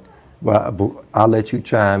one, but I'll let you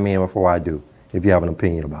chime in before I do, if you have an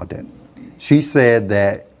opinion about that. She said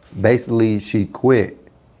that basically she quit.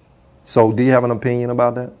 So do you have an opinion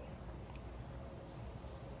about that?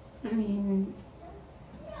 I mean,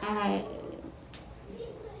 I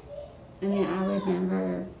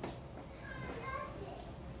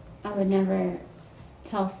would never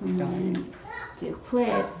tell someone to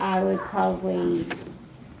quit. I would probably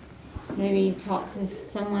maybe talk to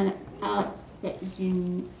someone else that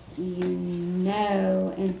you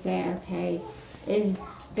know and say, okay,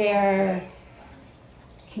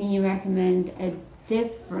 can you recommend a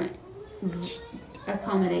different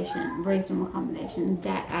accommodation, reasonable accommodation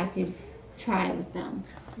that I could try with them?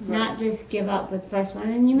 Not just give up with the first one.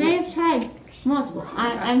 And you may have tried multiple.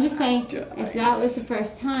 I'm just saying, if that was the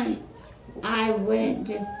first time, I wouldn't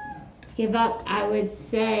just give up. I would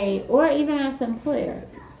say, or even ask the employer,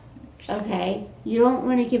 okay, you don't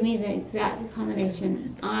want to give me the exact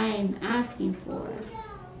accommodation I'm asking for.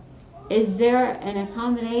 Is there an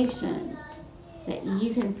accommodation that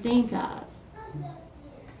you can think of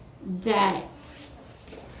that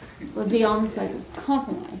would be almost like a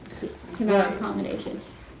compromise to my accommodation?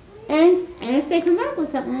 And if they come back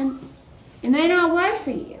with something, it may not work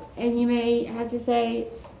for you. And you may have to say,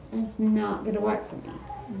 it's not going to work for me.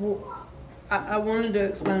 Well, I wanted to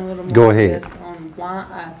explain a little more Go ahead. on why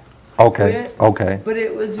I Okay, quit. okay. But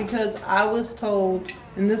it was because I was told,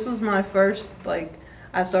 and this was my first, like,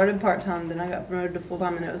 I started part-time, then I got promoted to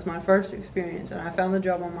full-time, and it was my first experience, and I found the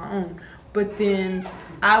job on my own. But then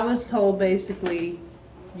I was told basically,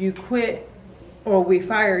 you quit or we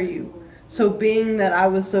fire you. So being that I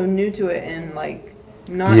was so new to it and like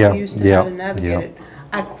not used to how to navigate it,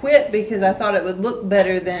 I quit because I thought it would look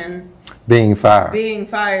better than being fired.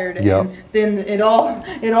 And then it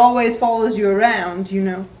always follows you around, you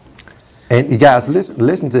know. And you guys,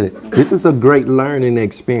 listen to it. This is a great learning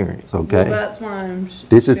experience, okay? Well, that's why I'm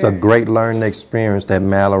This is a sharing. great learning experience that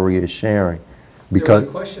Mallory is sharing. There was Because a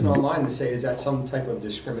question online to say, is that some type of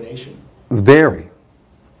discrimination? very.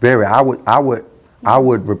 I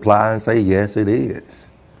would reply and say, yes, it is.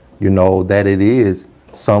 You know, that it is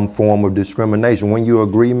some form of discrimination. When you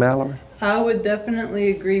agree, Mallory? I would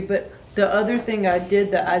definitely agree, but the other thing I did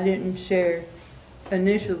that I didn't share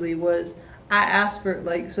initially was I asked for,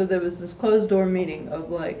 like, so there was this closed door meeting of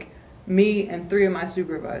like me and 3 of my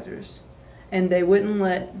supervisors, and they wouldn't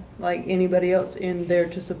let like anybody else in there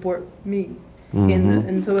to support me.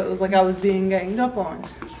 And so it was like I was being ganged up on.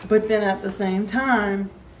 But then at the same time,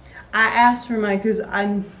 I asked for because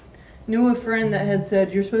I knew a friend that had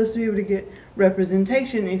said you're supposed to be able to get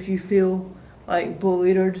representation if you feel like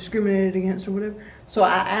bullied or discriminated against or whatever. So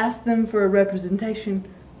I asked them for a representation,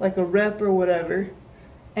 like a rep or whatever,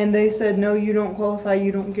 and they said, no, you don't qualify,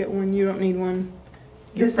 you don't get one, you don't need one.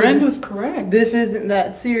 Your friend was correct. This isn't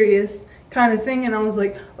that serious. kind of thing. And I was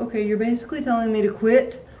like, okay, you're basically telling me to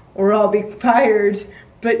quit or I'll be fired.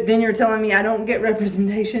 But then you're telling me I don't get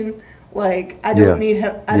representation. Like, I don't need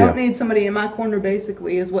help. I don't need somebody in my corner,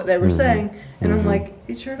 basically, is what they were saying. And I'm like,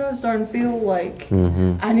 it sure does darn feel like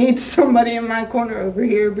I need somebody in my corner over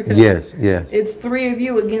here because it's three of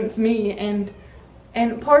you against me.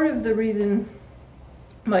 And part of the reason,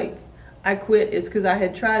 like, I quit is because I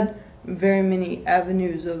had tried very many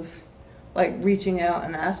avenues of, like, reaching out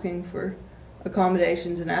and asking for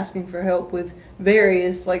accommodations and asking for help with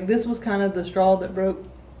various, like, this was kind of the straw that broke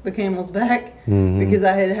the camel's back because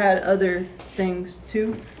I had had other things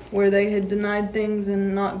too where they had denied things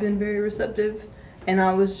and not been very receptive, and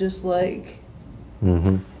I was just like,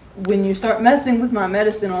 when you start messing with my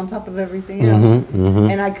medicine on top of everything else,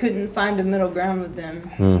 and I couldn't find a middle ground with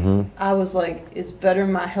them, I was like, it's better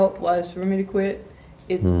my health wise for me to quit.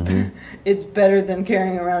 It's better than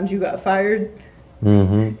carrying around you got fired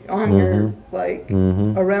on your, like,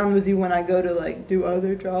 around with you when I go to, like, do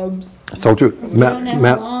other jobs. So true. You don't know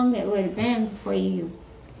how long it would have been before you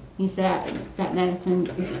used that medicine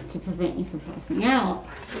to prevent you from passing out.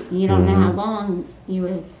 You don't know how long you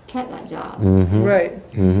would have kept that job. Right.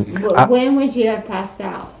 When would you have passed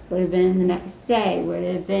out? Would it have been the next day? Would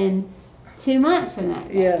it have been 2 months from that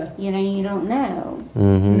day? Yeah. You know, you don't know.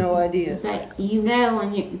 No idea. But you know,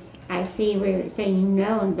 when you, I see where you're saying, you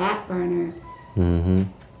know, on the back burner, I'm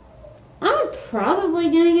probably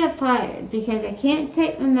gonna get fired because I can't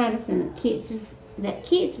take my medicine that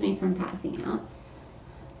keeps me from passing out.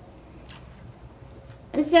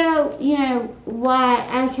 So, you know, why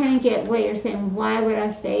I kind of get what you're saying. Why would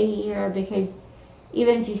I stay here? Because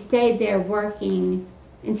even if you stayed there working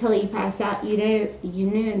until you passed out, you knew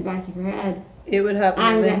in the back of your head it would happen.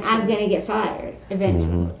 I'm gonna get fired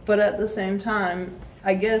eventually. But at the same time,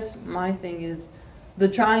 I guess my thing is the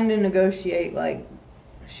trying to negotiate, like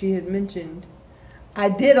she had mentioned. I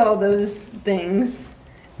did all those things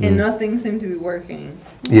and nothing seemed to be working.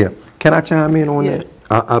 Yeah. Can I chime in on that?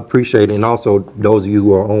 I appreciate it. And also those of you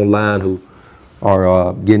who are online who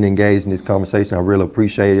are getting engaged in this conversation, I really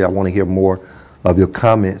appreciate it. I want to hear more of your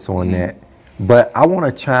comments on that. But I want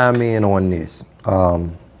to chime in on this.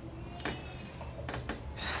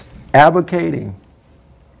 Advocating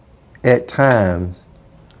at times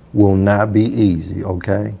will not be easy,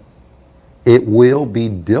 okay? It will be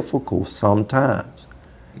difficult sometimes.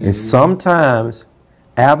 And sometimes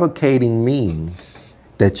advocating means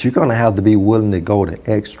that you're going to have to be willing to go the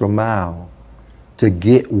extra mile to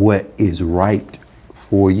get what is right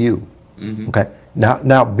for you. Okay?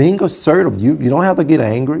 Now being assertive, you don't have to get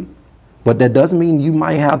angry, but that doesn't mean you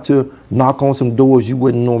might have to knock on some doors you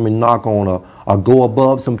wouldn't normally knock on, or go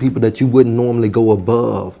above some people that you wouldn't normally go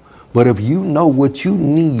above. But if you know what you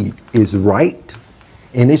need is right,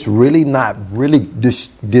 and it's really not really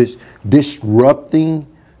disrupting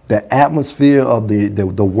the atmosphere of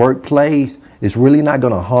the workplace, it's really not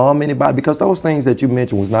going to harm anybody, because those things that you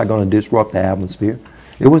mentioned was not going to disrupt the atmosphere.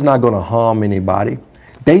 It was not going to harm anybody.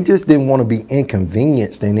 They just didn't want to be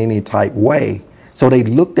inconvenienced in any type way. So they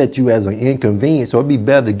looked at you as an inconvenience. So it'd be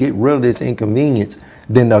better to get rid of this inconvenience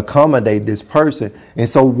than to accommodate this person. And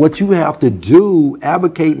so what you have to do,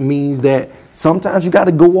 advocate, means that sometimes you got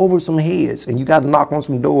to go over some heads and you got to knock on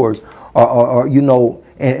some doors, or you know,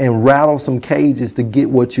 and rattle some cages to get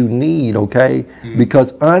what you need, okay?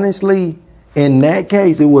 Because honestly, in that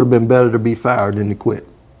case, it would have been better to be fired than to quit.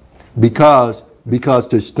 Because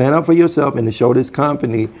to stand up for yourself and to show this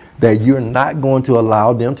company that you're not going to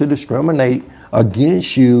allow them to discriminate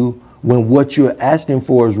against you when what you're asking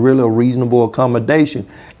for is really a reasonable accommodation.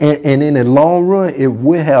 And in the long run, it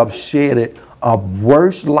would have shedded a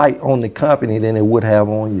worse light on the company than it would have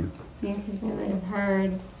on you. Yeah, because they would have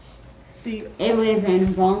heard, it would have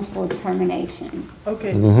been wrongful termination.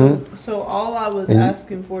 Okay, so all I was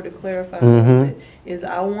asking for, to clarify a little bit, is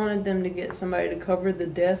I wanted them to get somebody to cover the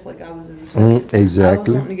desk like I was a receptionist. Exactly. I was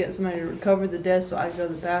wanting to get somebody to cover the desk so I could go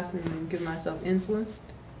to the bathroom and give myself insulin.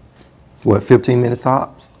 What, 15 minutes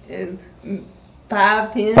tops?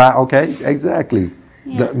 5, 10. Okay, exactly.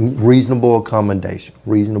 Yeah. Reasonable accommodation.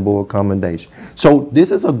 So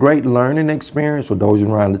this is a great learning experience for those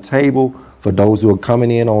around the table, for those who are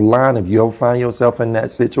coming in online. If you ever find yourself in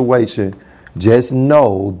that situation, just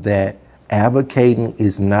know that advocating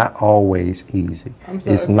is not always easy. I'm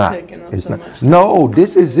sorry it's for not. taking up It's so not. much. No,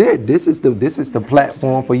 this is it. This is the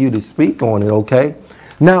platform for you to speak on it. Okay.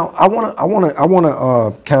 Now I want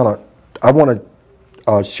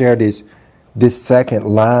to share this second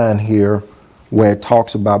line here, where it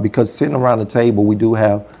talks about, because sitting around the table, we do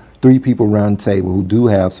have 3 people around the table who do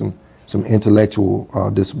have some intellectual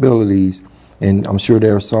disabilities, and I'm sure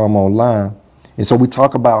there are some online. And so we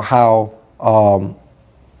talk about how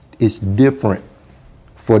it's different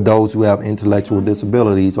for those who have intellectual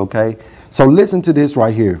disabilities, okay? So listen to this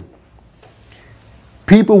right here.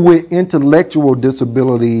 People with intellectual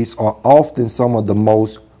disabilities are often some of the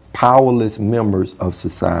most powerless members of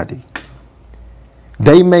society.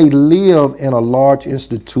 They may live in a large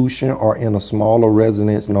institution or in a smaller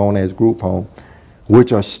residence known as group home,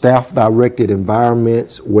 which are staff-directed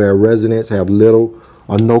environments where residents have little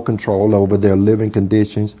or no control over their living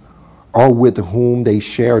conditions or with whom they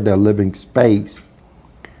share their living space.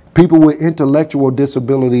 People with intellectual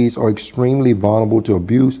disabilities are extremely vulnerable to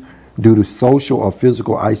abuse due to social or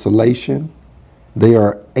physical isolation. They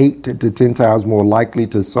are 8 to 10 times more likely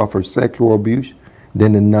to suffer sexual abuse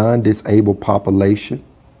than the non-disabled population.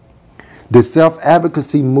 The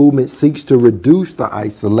self-advocacy movement seeks to reduce the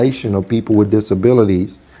isolation of people with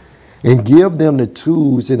disabilities and give them the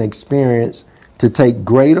tools and experience to take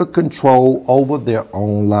greater control over their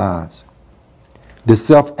own lives. The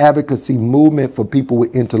self-advocacy movement for people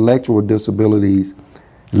with intellectual disabilities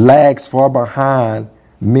lags far behind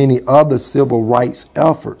many other civil rights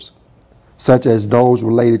efforts, such as those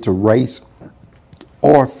related to race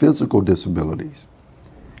or physical disabilities.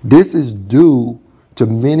 This is due to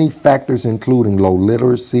many factors including low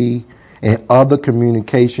literacy and other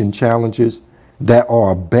communication challenges that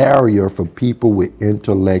are a barrier for people with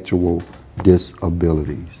intellectual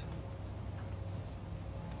disabilities.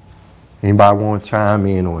 Anybody want to chime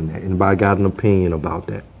in on that? Anybody got an opinion about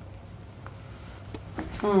that?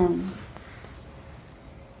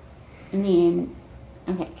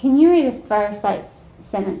 Okay, can you read the first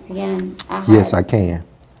sentence again? Yes, I can.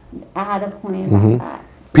 I had a point about that.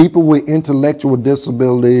 People with intellectual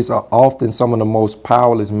disabilities are often some of the most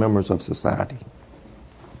powerless members of society.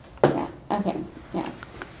 Yeah, okay, yeah.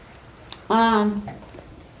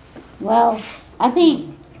 Well,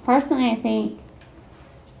 personally I think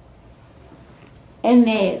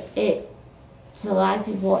to a lot of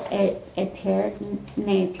people it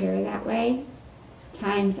may appear that way.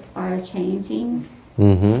 Times are changing.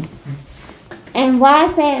 And why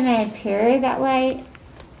I say it may appear that way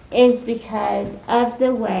is because of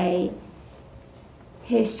the way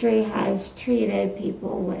history has treated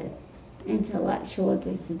people with intellectual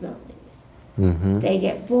disabilities. They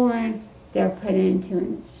get born, they're put into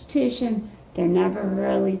an institution, they're never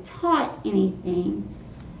really taught anything.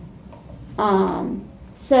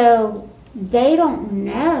 So they don't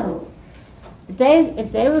know.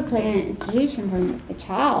 If they were put in an institution from a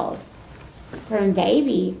child, from a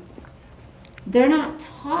baby, they're not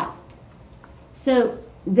taught. So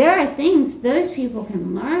there are things those people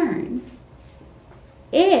can learn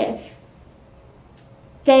if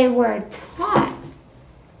they were taught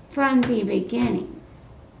from the beginning.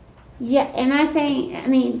 Yeah, am I saying,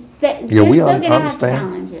 they're still going to have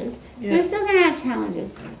challenges. Yeah. They're still going to have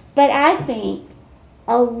challenges. But I think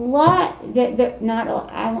a lot,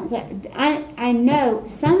 I know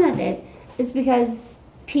some of it is because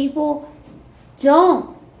people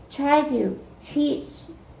don't try to teach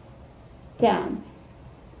them.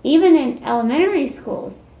 Even in elementary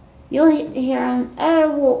schools, you'll hear them,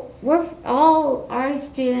 oh, well, all our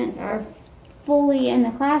students are fully in the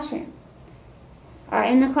classroom, are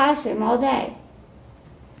in the classroom all day.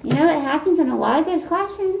 You know what happens in a lot of those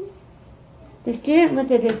classrooms? The student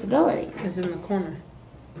with a disability is in the corner.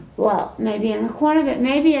 Well, maybe in the corner, but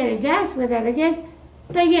maybe at a desk with other kids,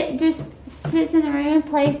 but just sits in the room and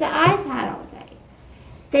plays the iPad all day.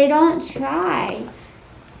 They don't try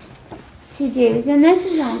to do this, and this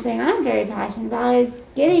is one thing I'm very passionate about, is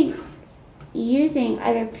using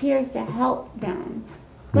other peers to help them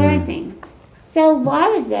learn things. So a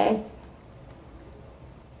lot of this,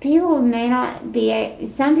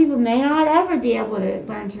 some people may not ever be able to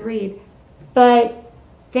learn to read, but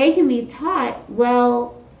they can be taught,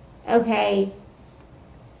 well, okay,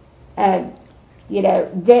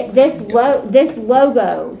 this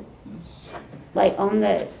logo, like on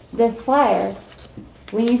this flyer,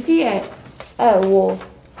 when you see it, oh, well,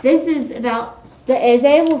 this is about the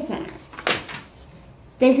Able Center.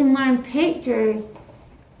 They can learn pictures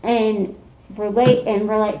and relate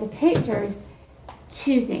the pictures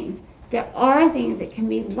to things. There are things that can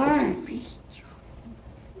be learned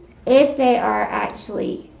if they are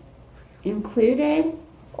actually included,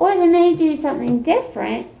 or they may do something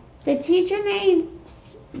different. The teacher may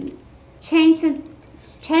change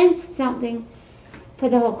something for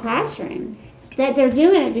the whole classroom, that they're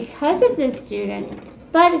doing it because of this student,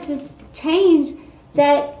 but it's a change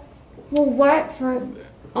that will work for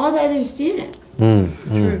all the other students.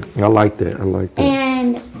 I like that.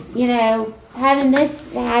 And, having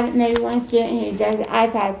maybe one student who does the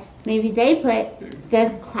iPad, maybe they put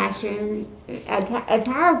the classroom, a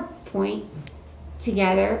PowerPoint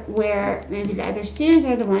together where maybe the other students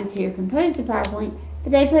are the ones who compose the PowerPoint,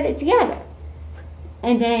 but they put it together.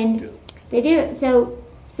 And then they do it. So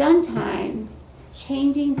sometimes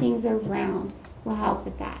changing things around will help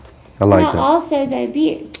with that. I like now, that. also the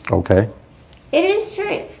abuse. Okay. It is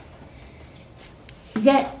true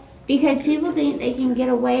that because people think they can get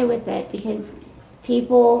away with it because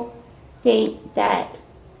people think that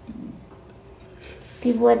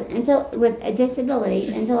people with a disability,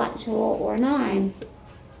 intellectual or non,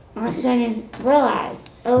 aren't going to realize,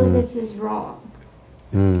 oh, this is wrong.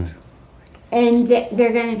 And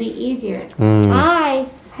they're going to be easier. I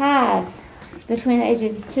have, between the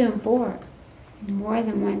ages of 2 and 4, more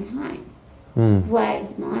than one time,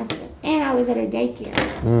 was molested. And I was at a daycare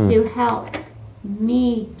to help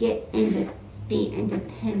me get into be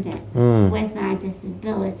independent with my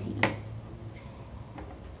disability.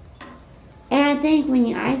 And I think when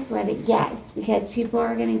you isolate it, yes, because people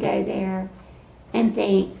are going to go there and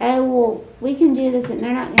think, oh, well, we can do this, and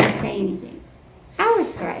they're not going to say anything. I was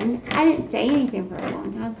threatened. I didn't say anything for a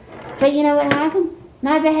long time. But you know what happened?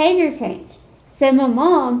 My behavior changed. So my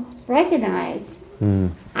mom recognized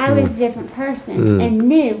I was a different person and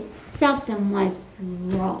knew something was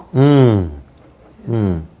wrong.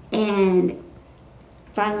 And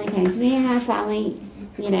finally came to me, and I finally,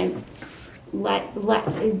 you know,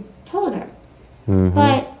 told her.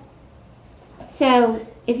 But so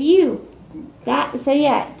if you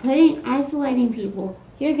isolating people,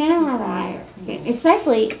 you're gonna have a higher,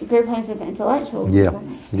 especially group homes with intellectual people,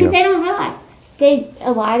 because they don't realize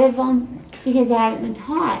a lot of them, because they haven't been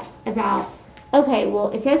taught about, okay,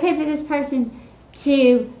 well, it's okay for this person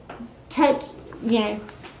to touch, you know,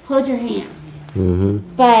 hold your hand,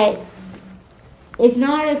 but it's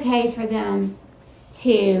not okay for them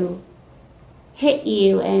to hit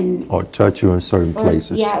you or touch you in certain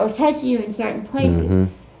places. Yeah, or touch you in certain places.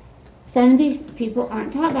 Some of these people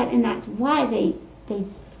aren't taught that, and that's why they're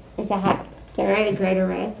at a greater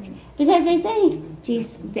risk, because they think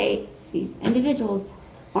these individuals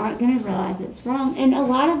aren't going to realize it's wrong, and a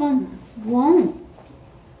lot of them won't,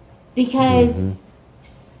 because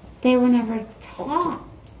they were never taught.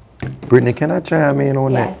 Brittany, can I chime in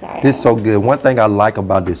on that? Sorry. This is so good. One thing I like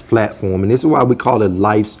about this platform, and this is why we call it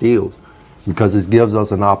Life Skills, because it gives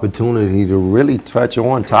us an opportunity to really touch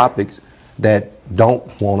on topics that don't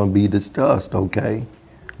want to be discussed, okay?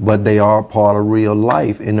 But they are part of real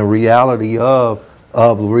life. And the reality of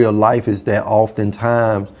real life is that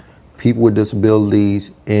oftentimes people with disabilities,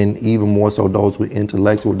 and even more so those with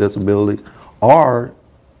intellectual disabilities, are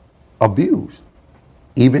abused,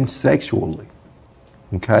 even sexually,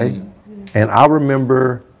 okay? And I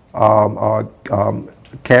remember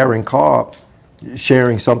Karen Cobb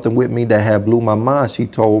sharing something with me that had blew my mind. She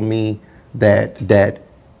told me that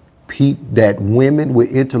women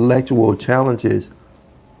with intellectual challenges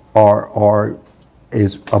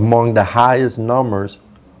is among the highest numbers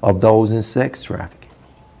of those in sex trafficking.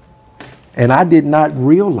 And I did not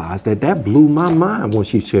realize that. That blew my mind when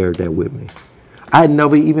she shared that with me. I had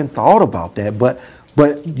never even thought about that, but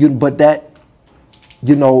that,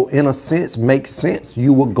 you know, in a sense makes sense.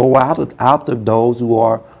 You will go after those who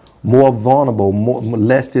are more vulnerable,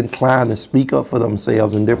 less inclined to speak up for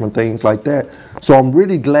themselves and different things like that. So I'm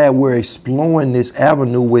really glad we're exploring this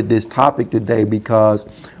avenue with this topic today, because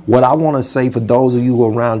what I want to say for those of you who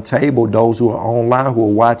are around the table, those who are online, who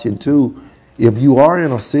are watching too, if you are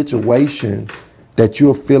in a situation that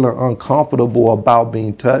you're feeling uncomfortable about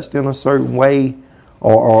being touched in a certain way,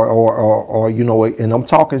 or you know, and I'm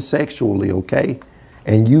talking sexually, okay,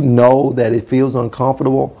 and you know that it feels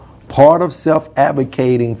uncomfortable, part of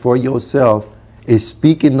self-advocating for yourself is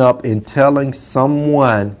speaking up and telling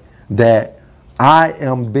someone that I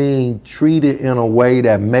am being treated in a way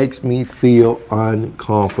that makes me feel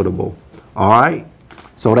uncomfortable. All right?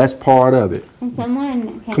 So that's part of it. And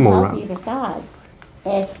someone can help you decide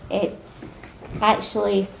if it's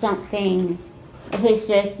actually something, if it's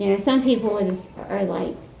just, you know, some people are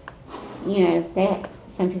like, you know,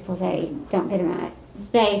 some people say, don't get in my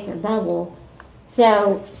space or bubble.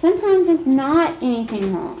 So sometimes it's not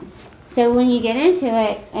anything wrong. So when you get into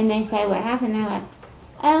it and they say what happened, they're like,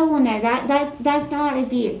 oh, well, no, that's not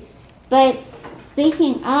abuse. But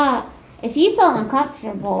speaking up, if you feel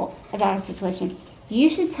uncomfortable about a situation, you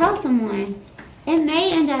should tell someone. It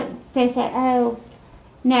may end up, they said, oh,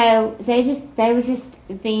 no, they were just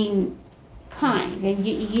being kind, and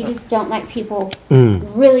you just don't like people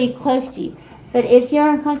really close to you. But if you're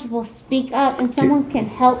uncomfortable, speak up, and someone can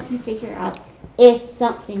help you figure out if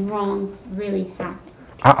something wrong really happened.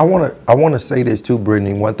 I want to say this too,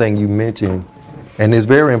 Brittany. One thing you mentioned, and it's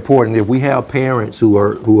very important, if we have parents who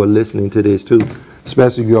are listening to this too,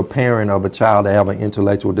 especially if you're a parent of a child that have an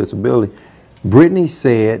intellectual disability. Brittany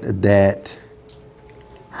said that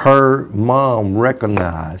her mom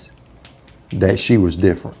recognized that she was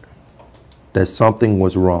different, that something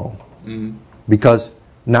was wrong. Because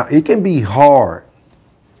now it can be hard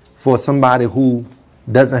for somebody who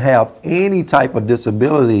doesn't have any type of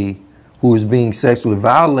disability, who is being sexually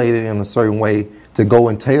violated in a certain way, to go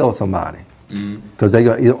and tell somebody. Because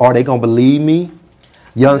are they gonna believe me?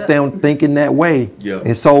 You understand? Thinking that way. Yeah.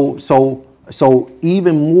 And so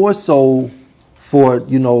even more so for,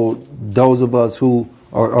 you know, those of us who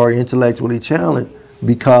are intellectually challenged,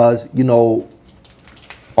 because, you know,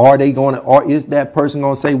 are they going to, or is that person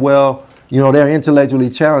going to say, well, you know, they're intellectually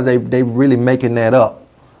challenged, they really making that up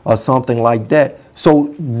or something like that.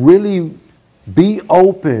 So really be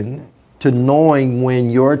open to knowing when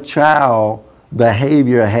your child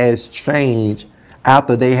behavior has changed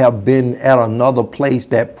after they have been at another place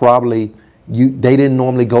that probably they didn't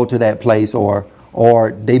normally go to that place, or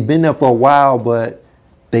they've been there for a while, but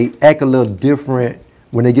they act a little different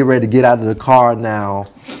when they get ready to get out of the car now,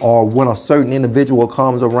 or when a certain individual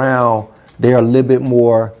comes around, they're a little bit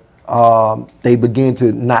more, they begin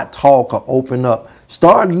to not talk or open up.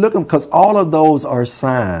 Start looking, because all of those are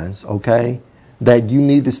signs, okay, that you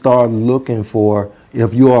need to start looking for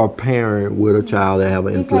if you are a parent with a child that have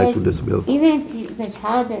an intellectual disability. Even if the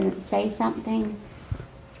child didn't say something,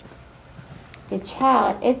 the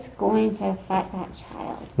child, it's going to affect that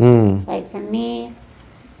child. Like for me,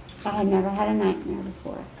 I had never had a nightmare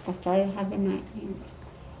before. I started having nightmares.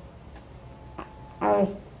 I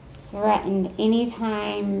was threatened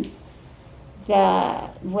anytime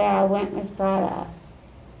where I went was brought up.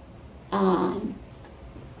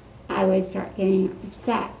 I would start getting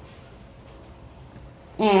upset.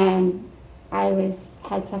 And I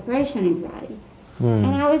had separation anxiety.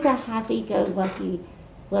 And I was a happy-go-lucky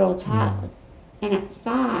little child. And at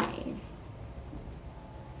 5,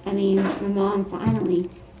 I mean, my mom finally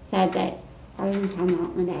said that I was in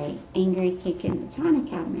timeout one day, angry, kicking the china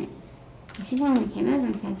cabinet. And she finally came over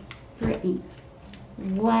and said, Brittany,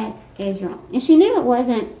 what is wrong? And she knew it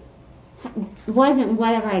wasn't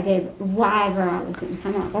whatever I did, whatever I was in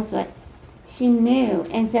timeout. That's what she knew.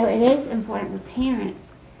 And so it is important for parents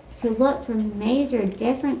to look for major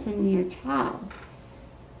difference in your child.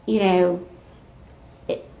 You know,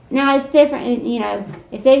 now it's different, you know,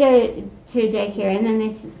 if they go to daycare and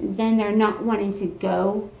then they're not wanting to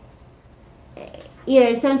go, you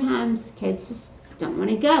know, sometimes kids just don't want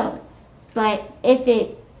to go. But if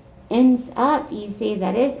it ends up, you see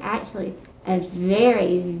that it's actually a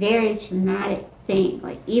very, very traumatic thing.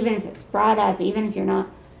 Like even if it's brought up, even if you're not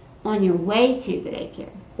on your way to the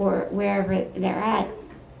daycare or wherever they're at,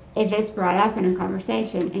 if it's brought up in a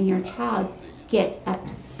conversation and your child gets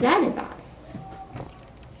upset about it,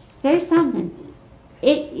 there's something.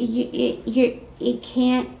 You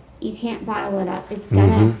can't bottle it up. It's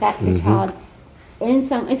gonna affect the child in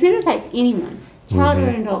some. It's gonna affect anyone, child or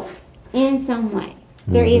adult, in some way.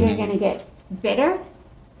 They're either gonna get bitter,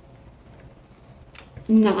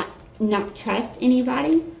 not trust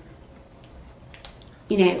anybody.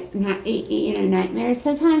 Nightmares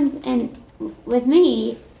sometimes. And with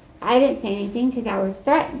me, I didn't say anything because I was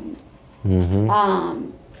threatened.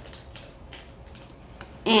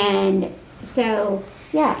 And so,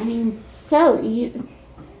 yeah, I mean, so you,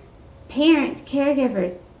 parents,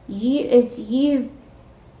 caregivers, if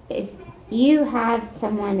you have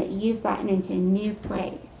someone that you've gotten into a new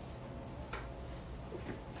place,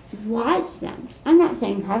 watch them. I'm not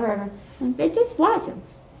saying hover over, but just watch them.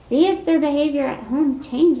 See if their behavior at home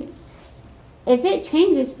changes. If it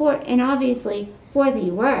changes and obviously for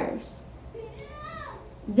the worst,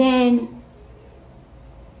 then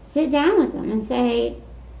sit down with them and say,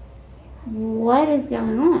 what is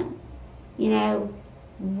going on? You know,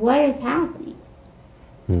 what is happening?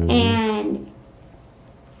 And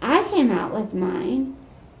I came out with mine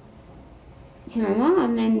to my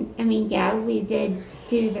mom, and I mean, yeah, we did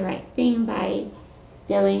do the right thing by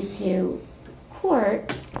going to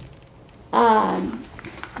court,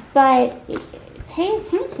 but pay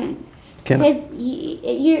attention, because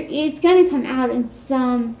it's going to come out in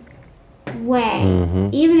some way.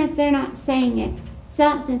 Even if they're not saying it,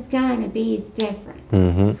 something's going to be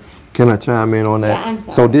different. Can I chime in on that? Yeah, I'm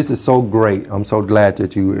sorry. So this is so great. I'm so glad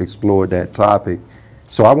that you explored that topic.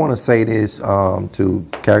 So I want to say this to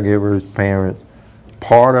caregivers, parents.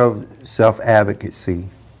 Part of self-advocacy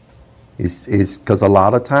is because a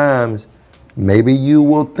lot of times maybe you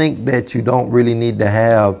will think that you don't really need to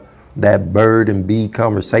have that bird and bee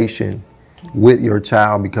conversation with your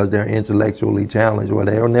child because they're intellectually challenged, or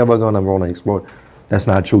they're never going to want to explore. That's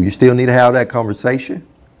not true. You still need to have that conversation.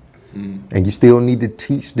 and you still need to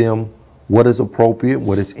teach them what is appropriate,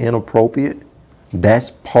 what is inappropriate.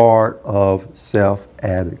 That's part of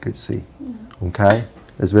self-advocacy, okay?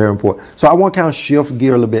 That's very important. So I want to kind of shift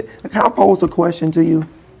gear a little bit. Can I pose a question to you?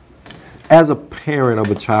 As a parent of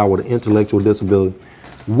a child with an intellectual disability,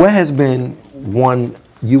 what has been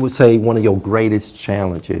you would say one of your greatest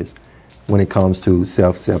challenges when it comes to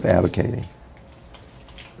self-advocating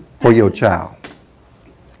for your child?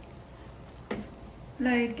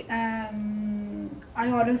 Like, I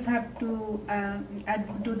always have to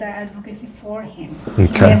do the advocacy for him. Okay.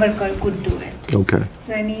 He never could do it. Okay.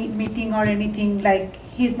 So any meeting or anything, like,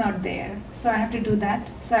 he's not there. So I have to do that.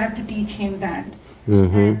 So I have to teach him that.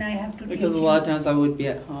 And I have to Because teach a lot of him. times I would be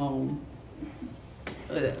at home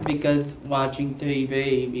because watching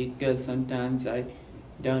TV, because sometimes I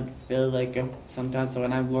don't feel like sometimes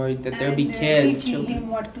when I'm worried that there'll be And, kids. teaching children. him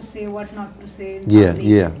what to say, what not to say. Yeah, not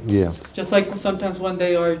yeah, teaching. yeah. Just like sometimes when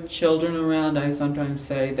there are children around, I sometimes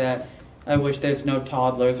say that I wish there's no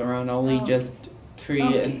toddlers around, only Oh. just three.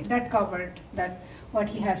 Okay, that covered that what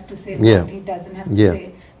he has to say, Yeah. what he doesn't have to Yeah.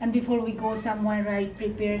 say. And before we go somewhere, I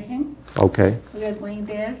prepare him. Okay. We are going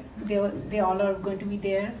there. They all are going to be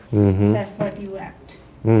there. Mm-hmm. That's what you act.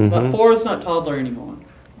 But 4 is not toddler anymore.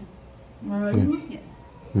 Yes.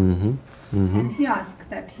 Mm-hmm. Mm-hmm. And he asked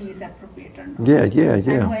that he is appropriate or not. Yeah, yeah, And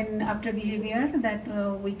yeah. when after behavior that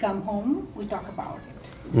we come home, we talk about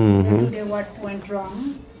it. Mm-hmm. Today what went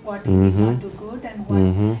wrong, what he did not do good, and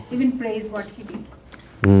what even praise what he did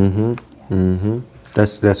good. Mm-hmm. Mm-hmm.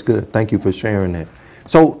 That's good. Thank you for sharing that.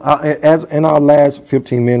 So, as in our last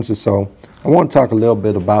 15 minutes or so, I want to talk a little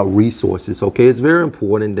bit about resources. Okay, it's very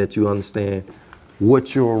important that you understand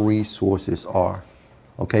what your resources are.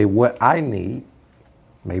 Okay, what I need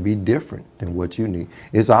may be different than what you need.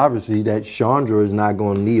 It's obviously that Chandra is not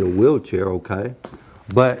going to need a wheelchair, okay,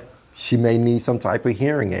 but she may need some type of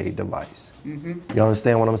hearing aid device. You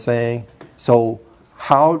understand what I'm saying? So,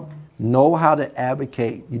 know how to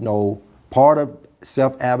advocate. You know, part of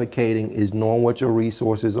self-advocating is knowing what your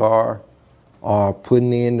resources are,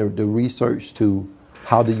 putting in the research to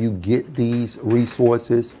how do you get these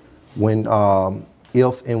resources when,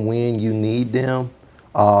 if and when you need them,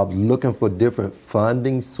 looking for different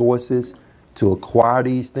funding sources to acquire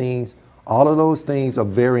these things. All of those things are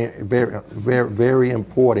very, very, very, very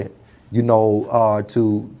important, you know,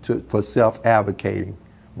 for self-advocating,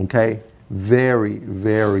 okay? Very,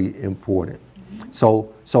 very important.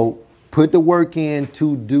 So put the work in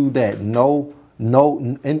to do that.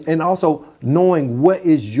 And also knowing what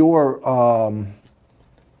is your,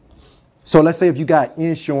 so let's say if you got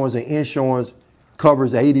insurance and insurance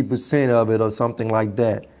covers 80% of it or something like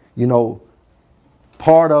that, you know,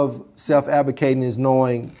 part of self-advocating is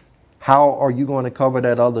knowing how are you going to cover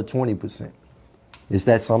that other 20%? Is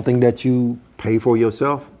that something that you pay for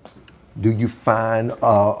yourself? Do you find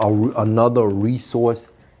another resource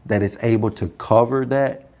that is able to cover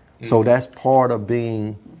that? So that's part of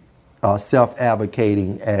being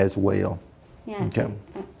self-advocating as well. Yeah. Okay.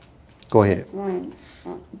 Go ahead. Just one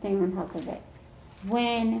thing on top of it.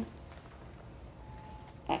 When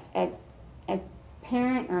a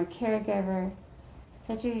parent or a caregiver,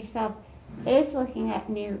 such as yourself, is looking at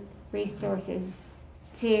new resources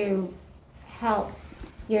to help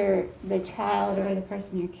the child or the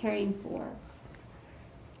person you're caring for,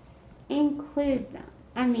 include them.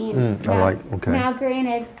 I mean, now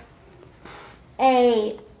granted,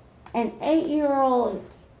 an 8-year-old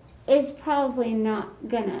is probably not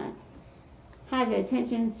gonna have the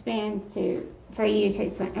attention span for you to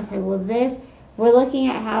explain, okay, well we're looking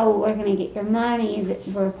at how we're gonna get your money, that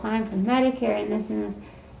we're applying for Medicare and this.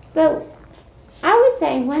 But I would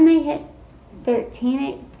say when they hit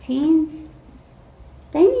 13,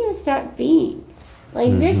 they need to start being. Like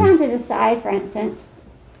if you're trying to decide, for instance,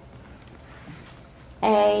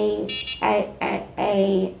 I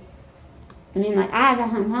mean, like I have a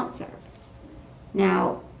home health service.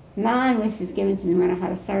 Now, mine was just given to me when I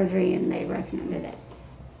had a surgery and they recommended it.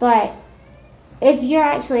 But if you're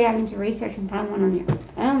actually having to research and find one on your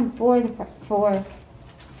own for a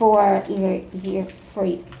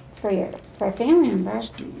family member,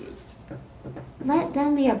 let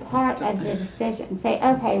them be a part of the decision. Say,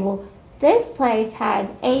 okay, well, this place has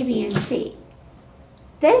A, B, and C.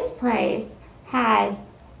 This place has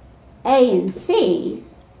A and C.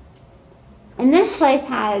 And this place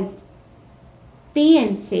has B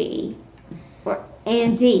and C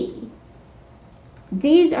and D.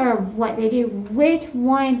 These are what they do. Which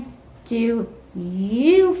one do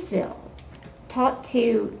you feel? Talk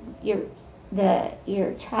to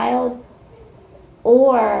your child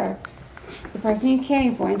or the person you're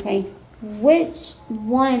caring for and say, which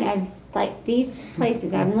one of like these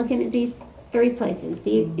places, I'm looking at these 3 places,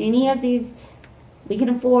 any of these we can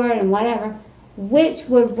afford and whatever, which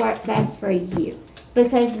would work best for you?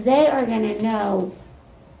 Because they are going to know,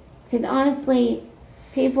 because honestly,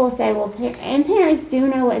 people say, well, and parents do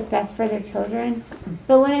know what's best for their children,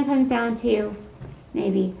 but when it comes down to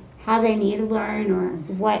maybe how they need to learn or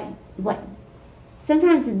what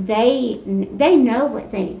sometimes they know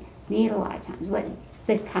what they need a lot of times, what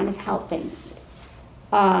the kind of help they need.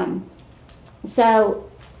 So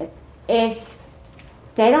if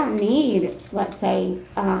they don't need, let's say,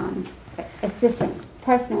 assistance,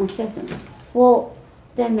 personal assistance, well,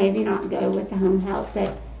 then maybe not go with the home health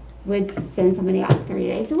that would send somebody out 3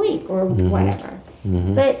 days a week or whatever.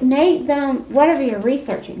 But make them, whatever you're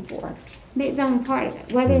researching for, make them a part of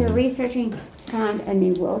it. Whether you're researching to find a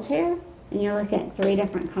new wheelchair and you're looking at 3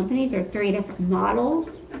 different companies or 3 different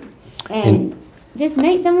models, and just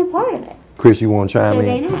make them a part of it. Chris, you want to chime So in?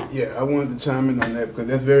 they know. Yeah, I wanted to chime in on that because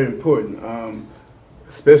that's very important,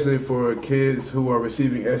 especially for kids who are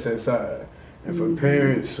receiving SSI and for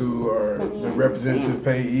parents who are the representative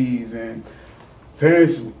payees. And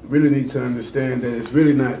parents really need to understand that it's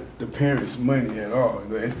really not the parents' money at all.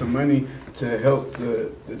 It's the money to help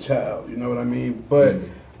the child, you know what I mean? But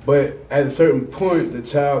at a certain point, the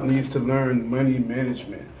child needs to learn money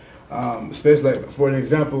management. Especially, like, for an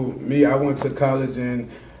example, me, I went to college and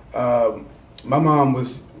my mom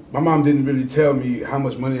didn't really tell me how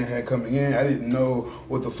much money I had coming in. I didn't know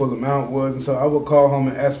what the full amount was, and so I would call home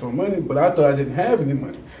and ask for money, but I thought I didn't have any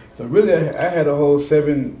money. So really, I had a whole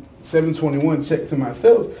 721 check to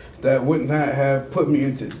myself that would not have put me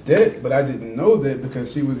into debt, but I didn't know that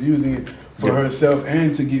because she was using it for herself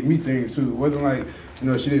and to get me things too. It wasn't like, you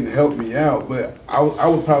know, she didn't help me out, but I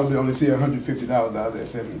would probably only see $150 out of that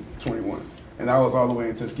 721. And I was all the way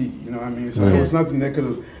in Tuskegee, you know what I mean? So it was something that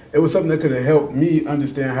could have helped me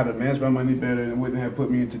understand how to manage my money better and wouldn't have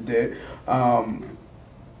put me into debt.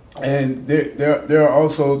 And there are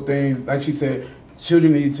also things, like she said,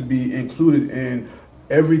 children need to be included in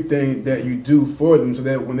everything that you do for them, so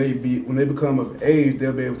that when they become of age,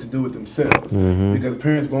 they'll be able to do it themselves. Because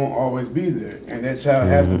parents won't always be there, and that child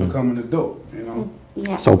has to become an adult, you know?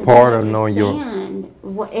 Yeah. So part of knowing your...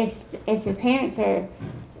 If the parents are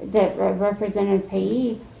the representative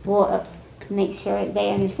payee, will make sure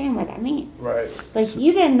they understand what that means. Right. Like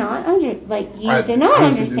you did not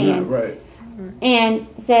understand. Right. And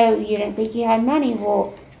so you didn't think you had money.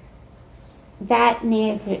 Well, that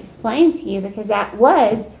needed to explain to you because that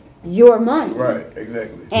was your money. Right,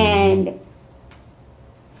 exactly. And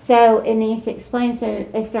so it needs to explain, so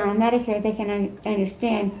if they're on Medicare, they can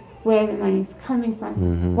understand where the money's coming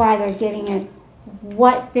from, why they're getting it,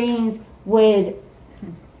 what things would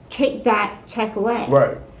kick that check away.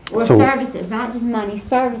 Right. Or services, not just money,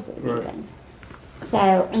 services even.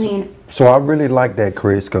 So, I mean. So I really like that,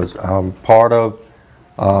 Chris, because part of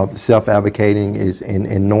self-advocating is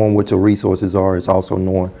in knowing what your resources are, is also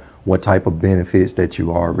knowing what type of benefits that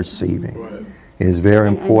you are receiving. Right. It's very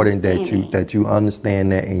important that you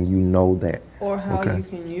understand that and you know that. Or how you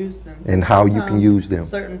can use them. And how you can use them.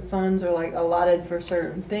 Certain funds are like allotted for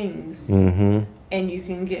certain things. And you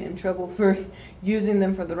can get in trouble for using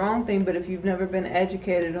them for the wrong thing, but if you've never been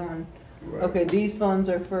educated on, okay, these funds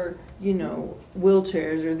are for, you know,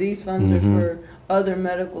 wheelchairs, or these funds are for other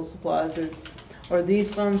medical supplies, or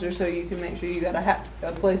these funds are so you can make sure you got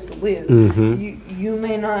a place to live. You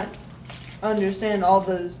may not understand all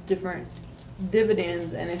those different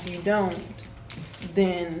dividends, and if you don't,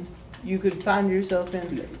 then you could find yourself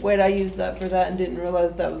in, wait, I used that for that and didn't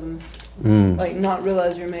realize that was a mistake. Like, not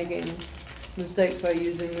realize you're making mistakes by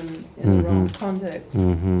using them in the wrong context.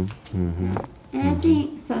 And I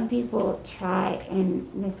think some people try, and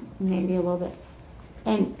this maybe a little bit,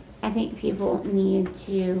 and I think people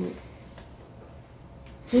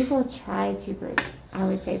try to, I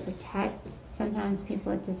would say, protect sometimes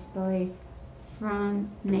people with disabilities from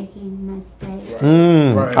making mistakes.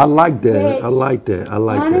 I like that. I like that.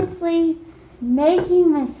 Honestly,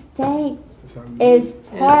 making mistakes is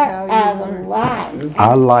part of life.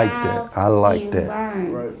 I like that. I like that.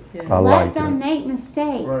 Right. Let them make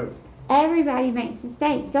mistakes. Right. Everybody makes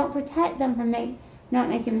mistakes. Don't protect them from not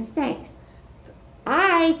making mistakes.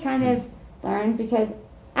 I kind of learned because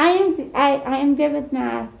I am good with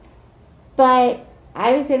math, but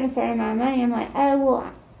I was in a certain amount of money. I'm like, oh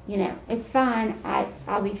well, you know, it's fine.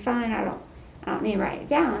 I'll be fine. I don't need to write it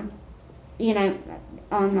down, you know,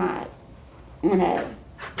 on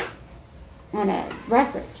a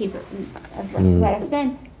record keeper of what I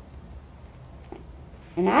spend.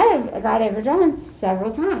 And I have got overdrawn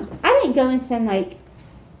several times. I didn't go and spend like,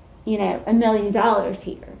 you know, $1 million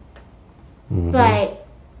here. But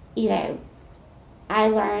you know, I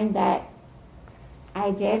learned that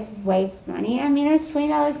I did waste money. I mean, there's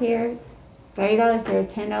 $20 here, $30 here,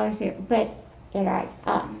 $10 here, but it adds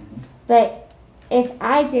up. But if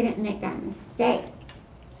I didn't make that mistake,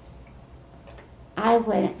 I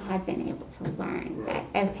wouldn't have been able to learn that,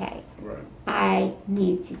 okay, I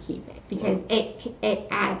need to keep it because it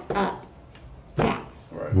adds up fast.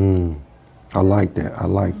 I like that. I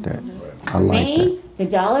like that. I like Me, the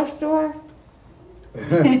dollar store,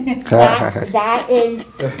 that's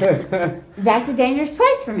a dangerous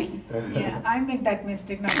place for me. Yeah, I made that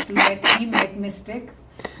mistake, not to let him make mistake,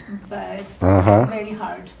 but Uh-huh. it's very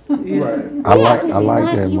hard. I like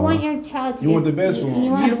that, You Mom. want your child to You want the best for them.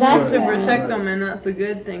 You want You the best want to for them. protect them, and that's a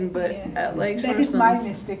good thing. But Yeah. at Lakeshore, That is my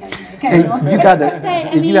mistake I make. I And know. you gotta,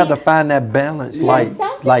 I you mean, gotta find that balance, like, Some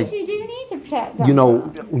things like, you do need to protect them. you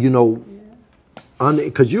know,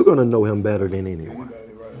 because you're gonna know him better than anyone.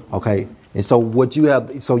 Okay, and so what you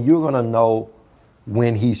have, so you're gonna know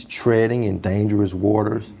when he's treading in dangerous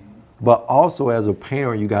waters, but also as a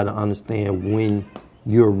parent, you got to understand when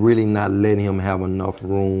you're really not letting him have enough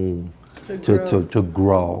room to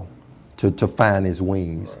grow, to find his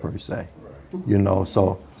wings per se. You know,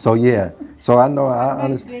 so yeah, so I know I My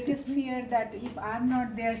understand. greatest fear that if I'm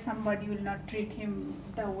not there, somebody will not treat him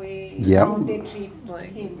the way Yep. how they treat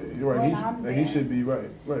him You're when right. I'm He there. should be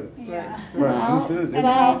right. Yeah. Understood. That's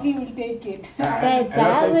how he will take it. But I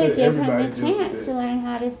that think would that give him everybody a deals with chance that. to learn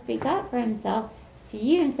how to speak up for himself to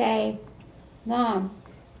you and say, Mom,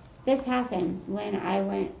 this happened when I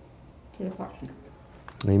went to the park.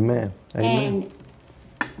 Amen. Amen.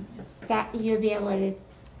 And that you'll be able to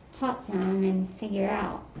talk to him and figure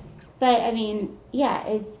out. But I mean, yeah,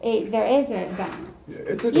 there is a balance. Yeah,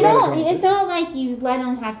 it took You a lot of don't. It's conversation. not like you let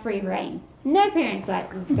them have free reign. No parents let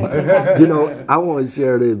their kids have You free know, reign. I want to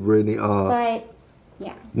share this, Brittany. But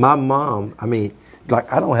yeah, My mom, I mean,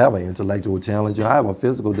 like I don't have an intellectual challenge. I have a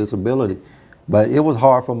physical disability, but it was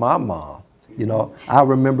hard for my mom. You know, I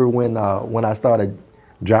remember when I started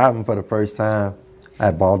driving for the first time,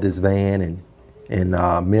 I bought this van and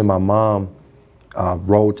me and my mom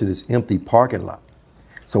rode to this empty parking lot.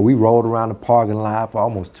 So we rode around the parking lot for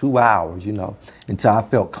almost 2 hours, you know, until I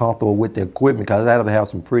felt comfortable with the equipment because I had to have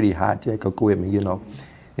some pretty high-tech equipment, you know.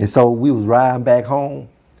 And so we was riding back home,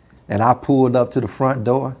 and I pulled up to the front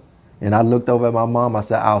door, and I looked over at my mom. I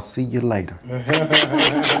said, "I'll see you later."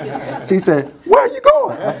 She said, "Where are you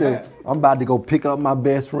going?" I said, "I'm about to go pick up my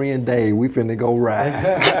best friend Dave. We finna go ride."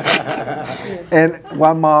 And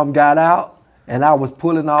my mom got out, and I was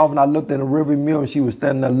pulling off, and I looked in the rearview mirror, and she was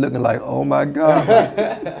standing there looking like, "Oh my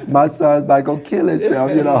God, my son's about to go kill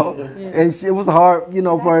himself," you know. And it was hard, you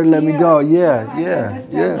know, for her to let me go. Yeah. I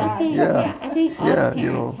think all Yeah, parents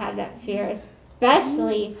you know. have that fear,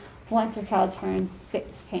 especially once a child turns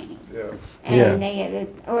 16. Yeah. And Yeah. they get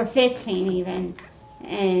or 15 even,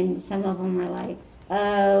 and some of them are like,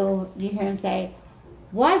 oh, you hear them say,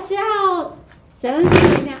 "Watch out,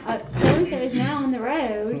 so-and-so is now on the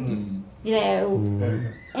road," you know,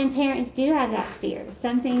 and parents do have that fear.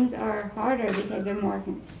 Some things are harder because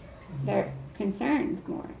they're concerned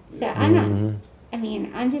more. So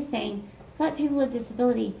I'm just saying, let people with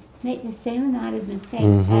disability make the same amount of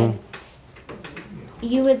mistakes as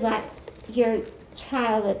you would let your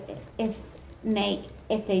child if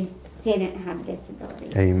they didn't have a disability.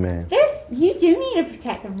 Amen. You do need to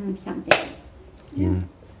protect them from some things.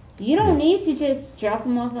 You don't need to just drop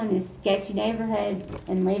them off on a sketchy neighborhood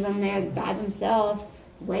and leave them there by themselves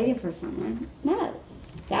waiting for someone. No,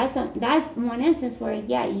 that's one instance where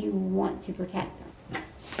you want to protect them.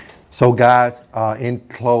 So guys, in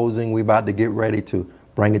closing, we're about to get ready to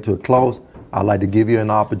bring it to a close. I'd like to give you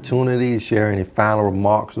an opportunity to share any final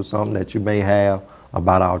remarks or something that you may have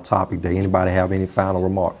about our topic. Does anybody have any final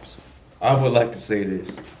remarks? I would like to say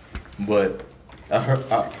this, but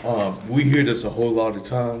we hear this a whole lot of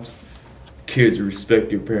times. Kids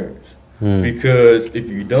respect your parents, because if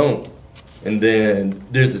you don't, and then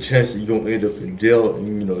there's a chance that you're gonna end up in jail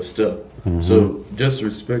and stuff. So just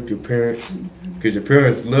respect your parents, because your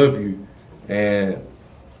parents love you. And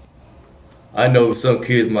I know some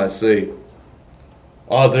kids might say,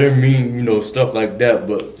 "Oh, they're mean," stuff like that.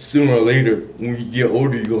 But sooner or later, when you get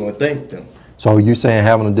older, you're gonna thank them. So you saying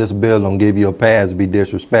having a disability don't give you a pass to be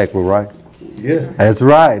disrespectful, right? Yeah. That's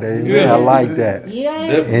right. Amen. Yeah. I like that. You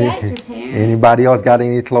gotta respect your parents. Anybody else got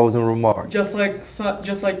any closing remarks? Just like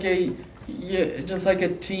a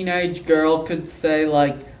teenage girl could say,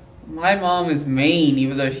 like, my mom is mean,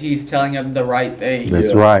 even though she's telling them the right thing.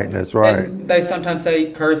 That's right. That's right. And they sometimes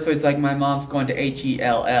say curse words like, my mom's going to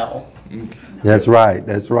HELL. That's right.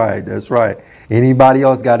 That's right. That's right. Anybody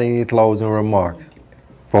else got any closing remarks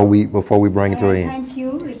before we bring it to an end? Thank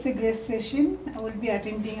you. It's it's a great session. I will be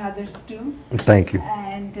attending others too. Thank you.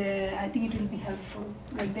 And I think it will be helpful.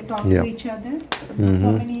 Like they talk Yeah. to each other.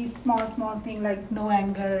 So many small things like no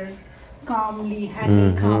anger, calmly,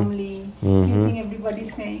 handle calmly. Anything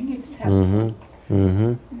everybody's saying, it's helpful.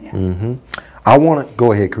 Yeah. I want to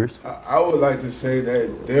go ahead, Chris. I would like to say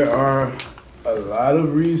that there are a lot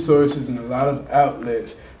of resources and a lot of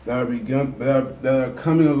outlets that are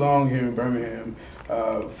coming along here in Birmingham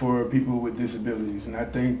for people with disabilities, and I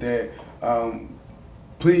think that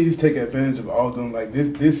please take advantage of all of them. Like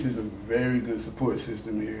this is a very good support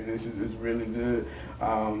system here, and this is really good.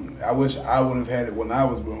 I wish I would have had it when I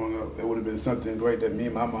was growing up. It would have been something great that me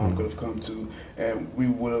and my mom could have come to, and we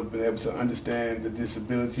would have been able to understand the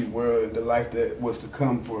disability world and the life that was to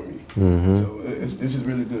come for me. So this is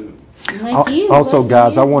really good. Like Also,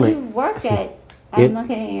 guys, I want to. You work at. I'm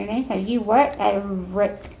looking at your name tag. You work at a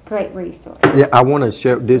great resource. Yeah, I want to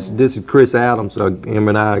share this. This is Chris Adams. Him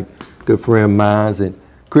and I, good friend of mine. And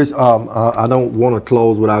Chris, I don't want to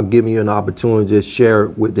close without giving you an opportunity to just share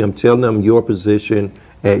with them. Tell them your position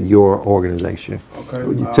at your organization. Okay.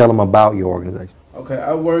 You tell them about your organization. Okay,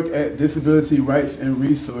 I work at Disability Rights and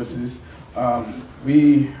Resources.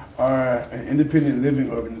 We are an independent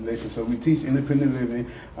living organization, so we teach independent living.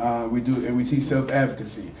 We teach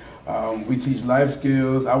self-advocacy. We teach life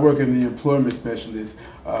skills. I work in the employment specialist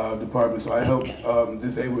department, so I help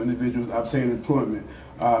disabled individuals obtain employment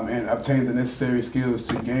and obtain the necessary skills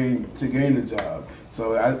to gain a job.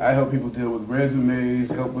 So I help people deal with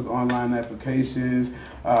resumes, help with online applications.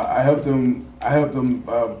 I help them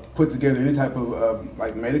put together any type of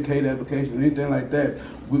like Medicaid application, anything like that.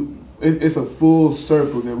 It's a full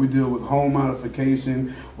circle that we deal with home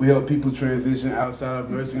modification. We help people transition outside of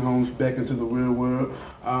nursing homes back into the real world.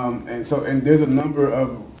 And there's a number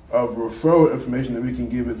of referral information that we can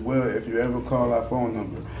give as well if you ever call our phone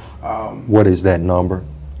number. What is that number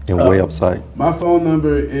and website? My phone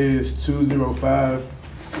number is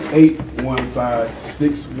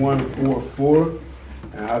 205-815-6144.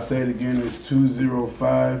 And I'll say it again, it's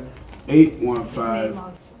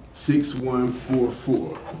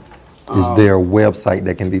 205-815-6144. Is there a website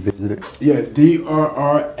that can be visited? Yes,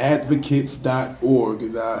 drradvocates.org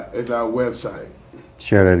is our website.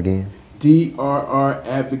 Share that again.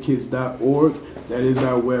 drradvocates.org. That is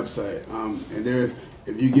our website. And there,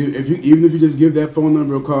 even if you just give that phone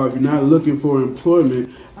number a call, if you're not looking for employment,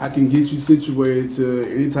 I can get you situated to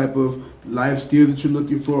any type of life skills that you're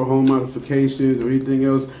looking for, home modifications, or anything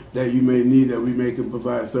else that you may need that we can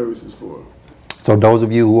provide services for. So those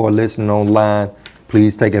of you who are listening online,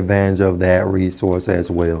 please take advantage of that resource as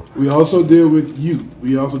well. We also deal with youth.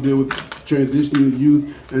 We also deal with transitioning youth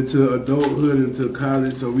into adulthood, into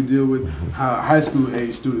college. So we deal with high school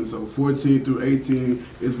age students. So 14 through 18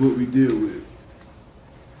 is what we deal with.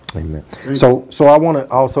 Amen. So I want to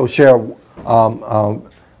also share,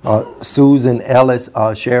 Susan Ellis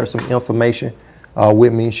shared some information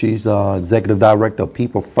with me. She's Executive Director of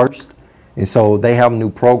People First. And so they have a new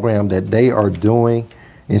program that they are doing.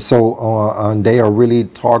 And so they are really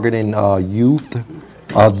targeting youth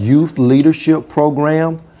leadership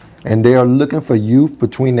program. And they are looking for youth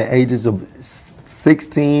between the ages of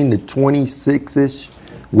 16 to 26-ish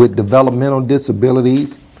with developmental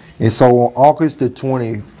disabilities. And so on August the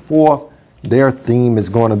 24th, their theme is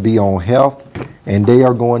going to be on health. And they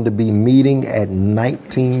are going to be meeting at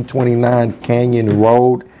 1929 Canyon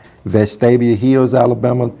Road, Vestavia Hills,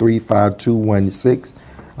 Alabama, 35216.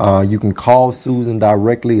 You can call Susan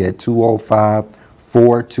directly at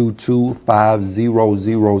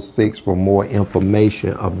 205-422-5006 for more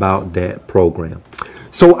information about that program.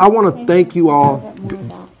 So I want to thank you all.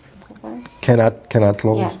 Can I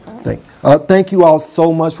close? Yes. Thank you all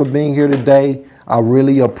so much for being here today. I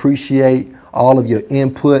really appreciate all of your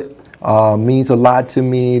input. Means a lot to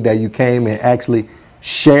me that you came and actually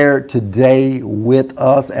shared today with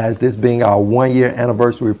us, as this being our 1-year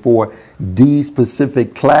anniversary for these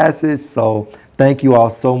specific classes. So thank you all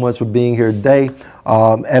so much for being here today.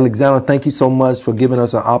 Alexander, thank you so much for giving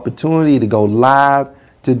us an opportunity to go live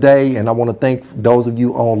today. And I want to thank those of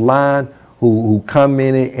you online who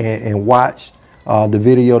commented and watched the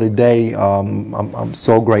video today. I'm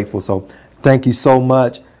so grateful. So thank you so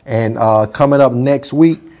much. And coming up next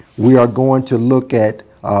week, we are going to look at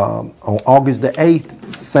on August the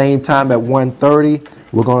 8th, same time at 1:30,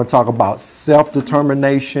 we're going to talk about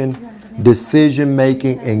self-determination,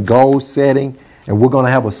 decision-making, and goal setting. And we're going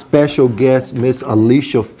to have a special guest, Miss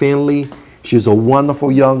Alicia Finley. She's a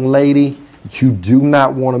wonderful young lady. You do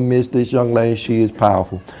not want to miss this young lady. She is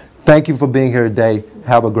powerful. Thank you for being here today.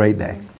 Have a great day.